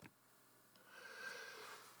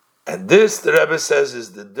 And this, the Rebbe says,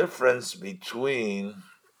 is the difference between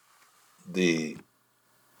the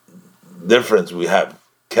difference we have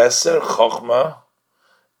keser, chochma,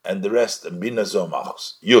 and the rest, and bina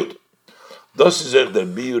zomachos, yud. Das is der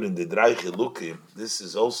biur in the drei chilukim. This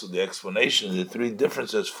is also the explanation of the three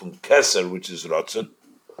differences from keser, which is rotzen,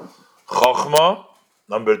 chochma,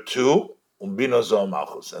 number 2, and bina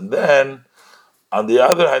zomachos. And then, on the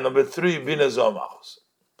other hand, number 3, bina zomachos.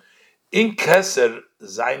 In keser,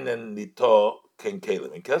 seinen nito ken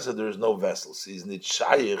kelim. In keser, there is no vessels. He is nit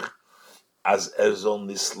shayich as soll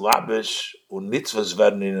nislabish und nitzvas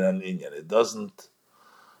werden in an inyan. It doesn't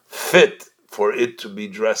fit for it to be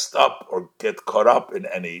dressed up or get caught up in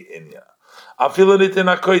any inyan. Afilu nit in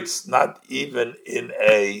a koitz, not even in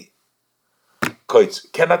a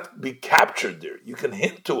koitz. Cannot be captured there. You can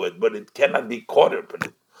hint to it, but it cannot be caught up in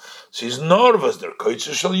it. So he's nervous there.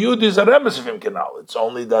 Koitz shel yud is a remes of him canal. It's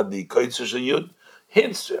only that the koitz shel yud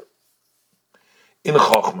hints to him. In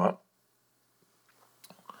chochma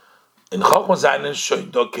seinen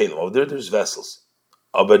schon da kelim. Over there's vessels.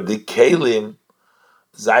 Aber die kelim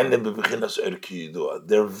seinen bebechinas erki yidua.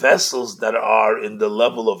 They're vessels that are in the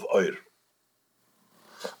level of oir.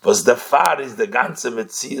 Was the far is the ganze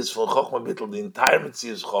Metzias von Chochma Bittel, the entire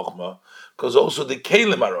Metzias Chochma, because also the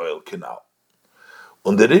kelim are oil canal.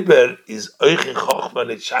 Und der Riber is euch in Chochma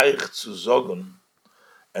nicht shaykh zu sagen.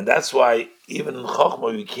 And that's why even in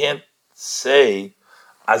Chochma we can't say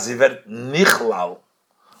as sie wird nichlal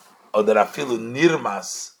oder afilu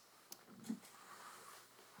nirmas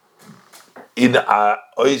in a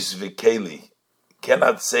ois v'keli.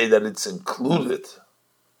 Cannot say that it's included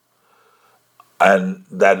and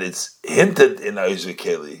that it's hinted in ois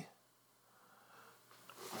v'keli.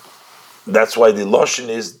 That's why the lotion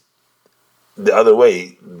is the other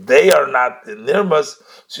way. They are not nirmas.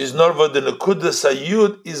 She's norva the nekudas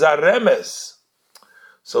hayud is a remes.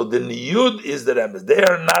 So the niyud is the remes. They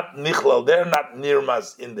are not nichlal. They are not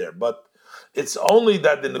nirmas in there. But it's only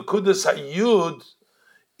that the nekudas hayud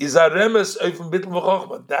is a remes from bittul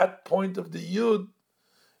v'chochma. That point of the yud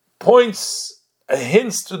points,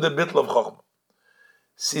 hints to the bittul of chochma.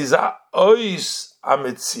 Siza ois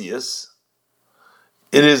amitzias.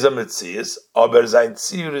 It is a mitzias. Aber sein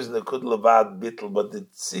tzir is nekud levad bittul, but the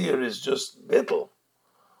tzir is just bittul,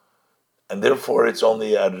 and therefore it's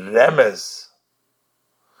only a remes.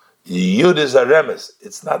 Yud is a remes.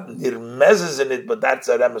 It's not nirmezes in it, but that's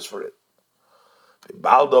a remes for it.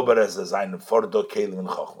 Baldober as a zayin fordo kelim and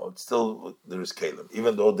chochma. Still there is kelim,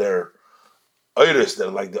 even though they're oiris. They're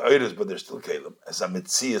like the oiris, but they're still kelim. As a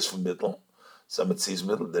mitzias from bittul. Some mitzias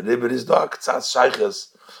middle. The river is dog tzas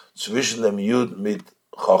shayches zwischen dem yud mit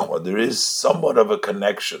chochma. There is somewhat of a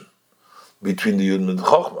connection between the yud and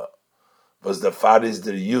chochma. Because the far is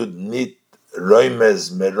the yud nit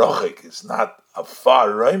roimes merochik. It's not a far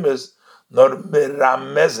roimes nor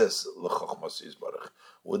meramezes lechochmas yisbarach.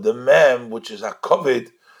 With the mem, which is a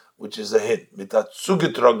kovid, which is a hint. Mit a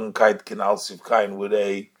zugetrogenkeit kinal sivkain, with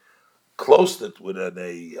a closeness, with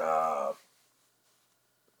a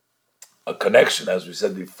connection, as we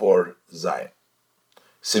said before, Zion.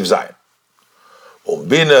 Siv Zion.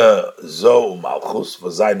 Bina zo malchus,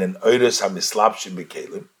 was seinen eures hamislapshim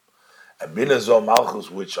bekelim, and bina zo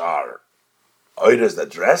malchus, which are eures that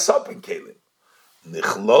dress up in kelim,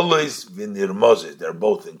 nichlolis v'nirmozis, they're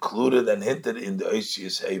both included and hinted in the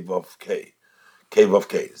oisius cave of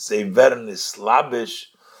K. They vern is slabish,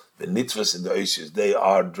 the nitzvahs in the oisius, they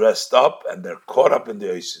are dressed up and they're caught up in the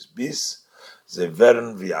oisius. Bis, they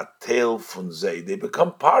vern v'atel fun zei, they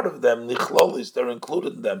become part of them, nichlolis, they're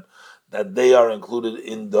included in them, that they are included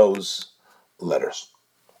in those letters.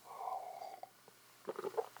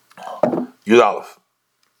 Yud Aleph.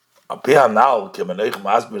 Apihanal kemen euch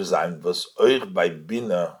masber sein, was euch bei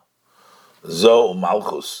Bina zo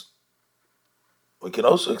malchus. We can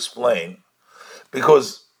also explain,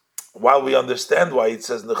 because while we understand why it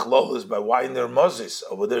says nechlolis, by why nirmozis,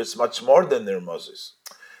 over there it's much more than nirmozis.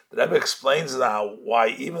 The Rebbe explains now why,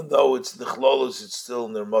 even though it's nechlolis, it's still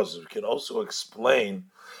nirmozis. We can also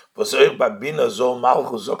explain was euch bei Bina zo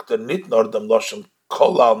malchus sagt nit nor dem loshon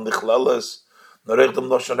kolal nichleles nor euch dem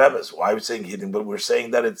loshon remes. Why are we saying hitting? But we're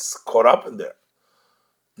saying that it's caught up in there.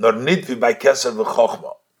 Nor nit vi by keser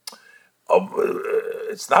v'chochma.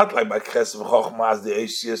 It's not like by keser v'chochma as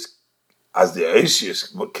the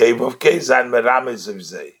Eisius cave of K zayin merames of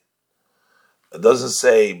zei. It doesn't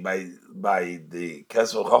say by the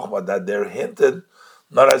keser v'chochma that they're hinted,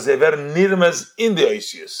 nor as they were nirmes in the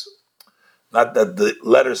Eisius. Not that the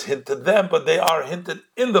letters hint to them, but they are hinted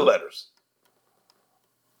in the letters.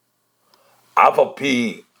 Aval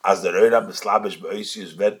pi as the reira mislabish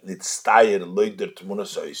beoisius vet nit stayer loider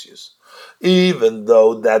tmunas oisius. Even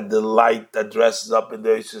though that the light that dresses up in the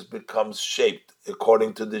oisius becomes shaped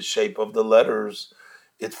according to the shape of the letters,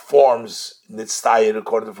 it forms nit stayer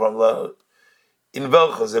according to the formula. In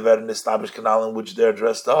welche ze werden established canal in which they're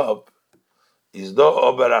dressed up, is do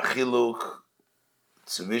ober achiluk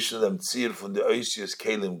zwischen dem Zir von der Oisius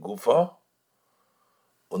Kelim Gufa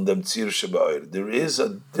und dem Zir Shebaoir. There is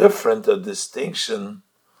a distinction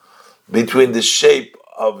between the shape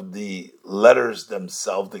of the letters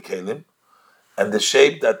themselves, the Kelim, and the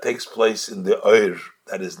shape that takes place in the Oir,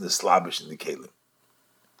 that is the Slavish in the Kelim.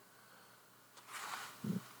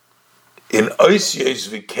 In Oisius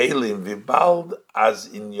v'Kelim v'Bald as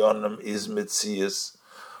in Yonam is Metzias.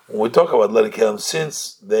 When we talk about letter Kelim,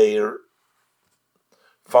 since their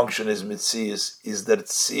function is mitzias, is that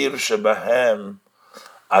tzir shebahem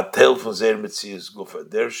atel von zeir mitzias gufa.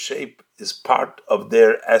 Their shape is part of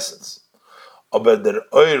their essence. Aber der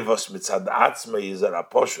oir was mitzad atzma is a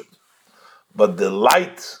aposhut. But the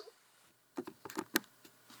light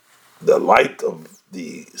of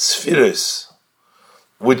the Sefirot,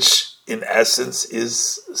 which in essence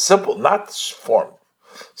is simple, not formed.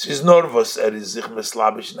 She's nervous at his zich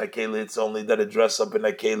meslabish in a keli. It's only that it dress up in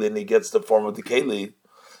a keli and he gets the form of the keli.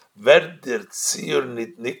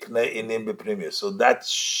 So that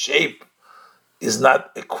shape is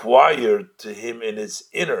not acquired to him in his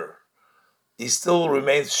inner. He still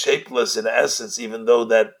remains shapeless in essence, even though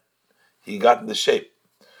that he got in the shape.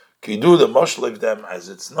 Kidu the moshel of them, as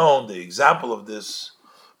it's known, the example of this,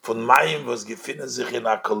 von Mayim was gefinnen sich in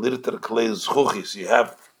a kalirter klei zchuchis. You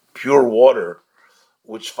have pure water,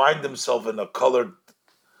 which find themselves in a colored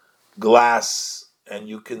glass, and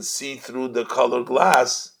you can see through the colored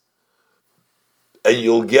glass, and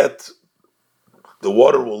you'll get, the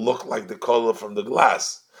water will look like the color from the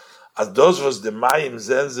glass. As those was the mayim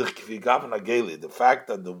zenzich kvigavan ageli, the fact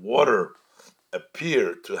that the water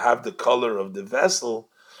appear to have the color of the vessel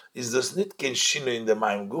is this nitkin shinu in the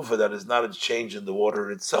mayim gufa, that is not a change in the water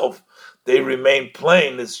itself. They remain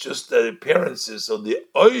plain, it's just the appearances. So the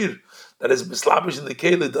oil that is mislabish in the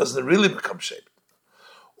keli doesn't really become shaped.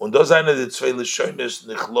 Und das eine der zwei Lashonis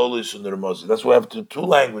nichlolis und Ramosi. That's why we have two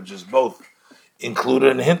languages, both included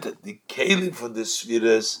and hinted. The keli for the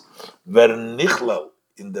Sfiras werden nichlal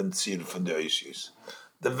in dem Tzir von the Oisius.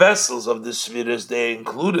 The vessels of the Sfiras, they are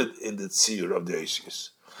included in the Tzir of the Oisius.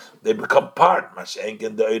 They become part,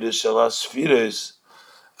 Mashenken the Oiris Shela Sfiras,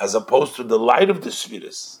 as opposed to the light of the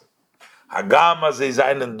Sfiras. Hagama ze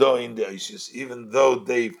seinen do in the Oisius, even though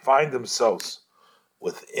they find themselves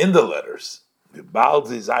within the letters, because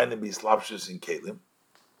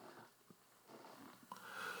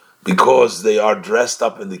they are dressed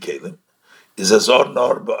up in the kelim, is as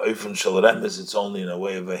ornor ba'ofen shel remes. It's only in a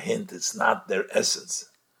way of a hint. It's not their essence.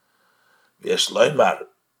 V'yesh loymar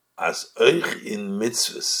as euch in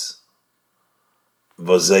mitzvahs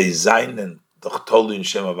v'zei seinen doch tolu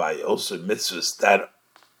Shem Havai. Also mitzvahs that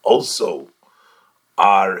also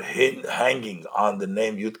are hanging on the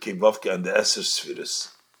name Yudke Vavke and the Eser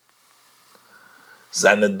Sfiras.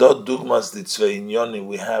 Seine dot dugmas the zwei inyoni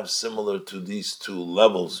we have similar to these two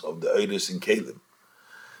levels of the Eiris and Kelim.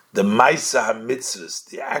 The Maisa HaMitzvahs,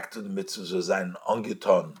 the act of the mitzvahs, was ein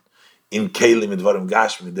ongeton in Kelim Dvarim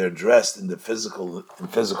Gashmi. They're dressed in the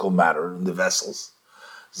physical matter, in the vessels.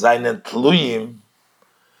 Seine Tluyim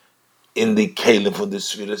in the Kelim for the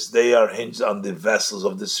Sfiras, they are hinged on the vessels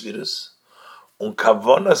of the Sfiras. Und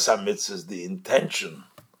Kavonas HaMitzvahs, the intention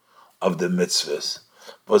of the mitzvahs,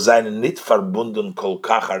 was seine nit verbunden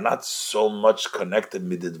kolkach, are not so much connected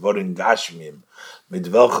with the dvorim gashmim, mit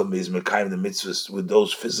welchem is mekayim the mitzvahs, with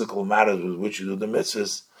those physical matters with which you do the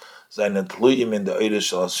mitzvahs. Seine tluyim in the oiris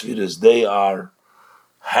shel sfiras, they are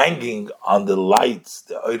hanging on the lights,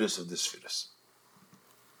 the oiris of the sfiras.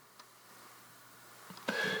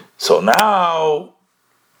 So now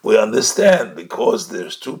we understand, because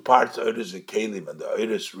there's two parts, oiris and kelim, and the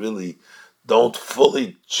oiris really don't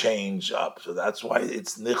fully change up. So that's why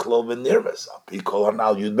it's nichlol v'nirves. Apikol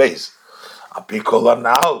anal yud beis. Apikol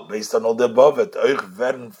anal, based on all the above it, euch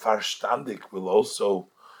werden verstandig will also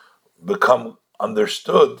become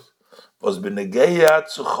understood. Was benegeya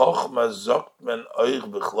zu chochma zogt men euch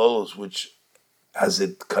bechlolos, which as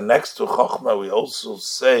it connects to chochma, we also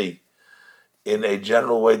say in a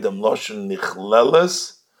general way, the mloshon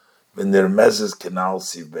nichleles v'nirmezes kenal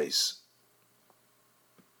siv beis.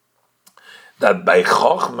 That by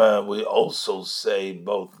Chochma we also say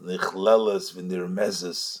both Nichleles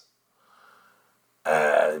v'Nirmezes.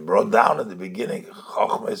 Brought down in the beginning,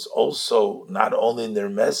 Chochma is also not only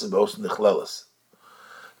Nirmezes but also Nichleles.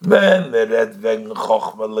 Ben mered wegen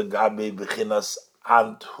Chochma legabe bechinas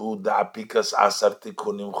ant hu da apikas asar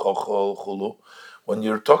tikunim chochol chulu. When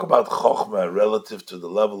you talk about Chochma relative to the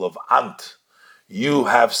level of ant, you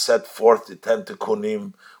have set forth the 10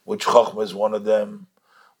 tikunim, which Chochma is one of them.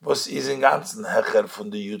 Was is in ganzen Hecher von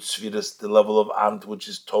the Yud Sfiras, the level of Ant, which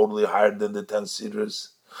is totally higher than the 10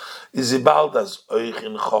 Sidras. Is bald as euch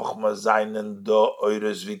in Chochma seinen do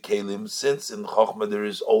eures wie Kelim, since in Chochma there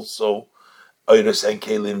is also eures and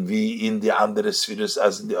Kelim wie in the andere Sfiras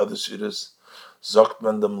as in the other Sfiras. Sagt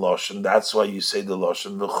man dem Loshen, that's why you say the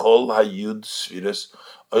Loshen, v'chol ha-Yud Sfiras,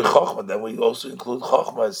 euch Chochma. Then we also include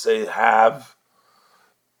Chochma and say have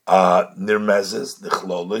Nirmezes,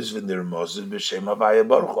 Nichlolis, V'Nirmozes, B'Shem Havaya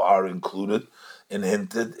Baruch are included and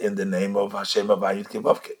hinted in the name of Hashem Havayit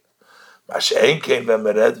Kivavke. Mashein came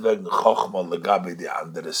v'mered v'eg Chochma legabe the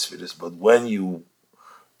andere Sfiras. But when you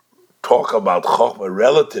talk about Chochma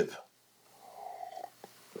relative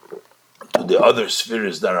to the other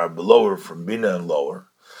Sfiras that are below from Bina and lower,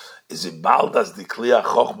 is it bald as the Kliya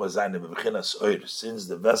Chochma Zayne B'Bechinas Oir, since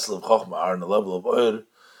the vessel of Chochma are in the level of Oir,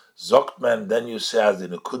 Zoktman, then you say as the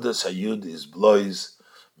Nekudas Hayud is blois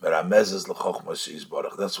meramezes lechochma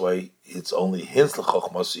sheizbarach. That's why it's only hints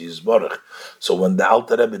lechochma sheizbarach. So when the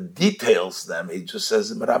Alter Rebbe details them, he just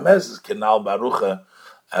says meramezes kenal barucha,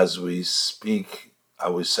 as we speak,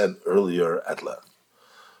 as we said earlier at length.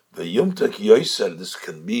 The yumtek yoiser, this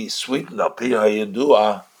can be sweetened al pi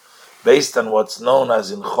hayedua, based on what's known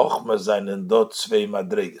as in chochma seinen dot zwei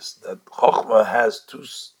madreges. That chochma has two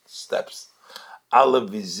steps. Alle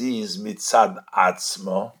viziz mitzad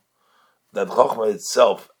atzmo, that Chochma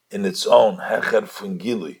itself, in its own, hecher fun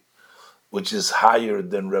gilui, which is higher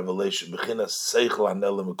than revelation, bechinas seichel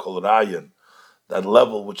hanelim kol rayan, that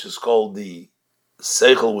level which is called the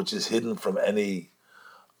seichel, which is hidden from any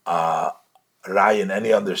rayan,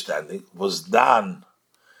 any understanding, was done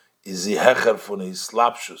is the hecher von his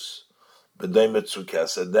slapshus, bedeumet zu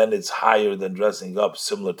Keser, then it's higher than dressing up,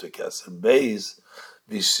 similar to Keser. Beis,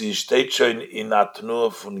 we see steht schon in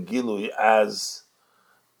atnua von Gilui, as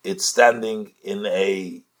it's standing in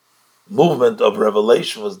a movement of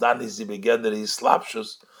revelation, was dan is the begin that his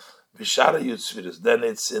slapshus, bishara yutzvirus, then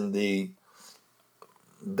it's in the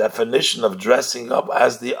definition of dressing up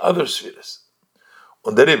as the other spheres.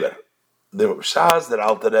 Und der Riber, der Shas, der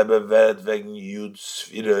alte Rebbe wird wegen Yud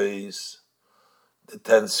Spheres, the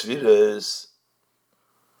 10 Spheres,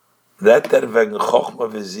 redt wegen Chochma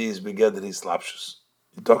V'Zi is begeder his slapshus.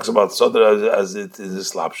 He talks about Sodra as it is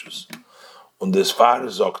his slapshus. Und des Fahrer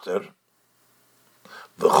sagt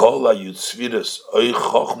V'chola Yud Spheres, oi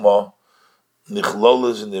Chochma,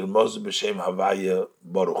 nichloles in Irmoz b'Shem Havaya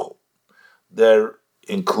Baruch Hu. They're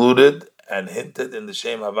included and hinted in the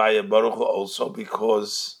Shem Havaya Baruch Hu also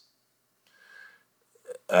because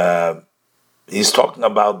he's talking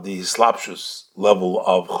about the slapshus level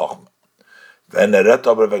of Chochmah.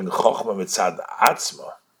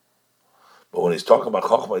 But when he's talking about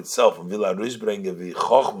Chochmah itself, and Vila Ruiz bringe vi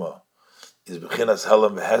Chochmah is bechinas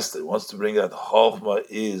Helam v'Hester, he wants to bring that Chochmah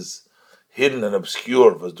is hidden and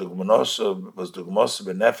obscure, was dugmos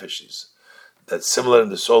benefishis. That's similar in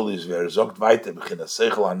the soul is where zogt weiter bechinas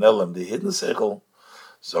Seichel anelam, the hidden Seichel,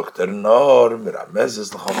 zogt nor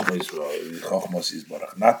miramezes l'Chochmah Chochmah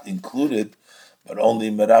Yisbarach, not included, but only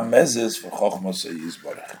miramezes for Chochmah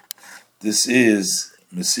Yisbarach. This is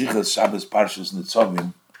Mesichas Shabbos Parshas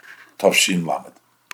Nitzavim Tov Shin Lamed.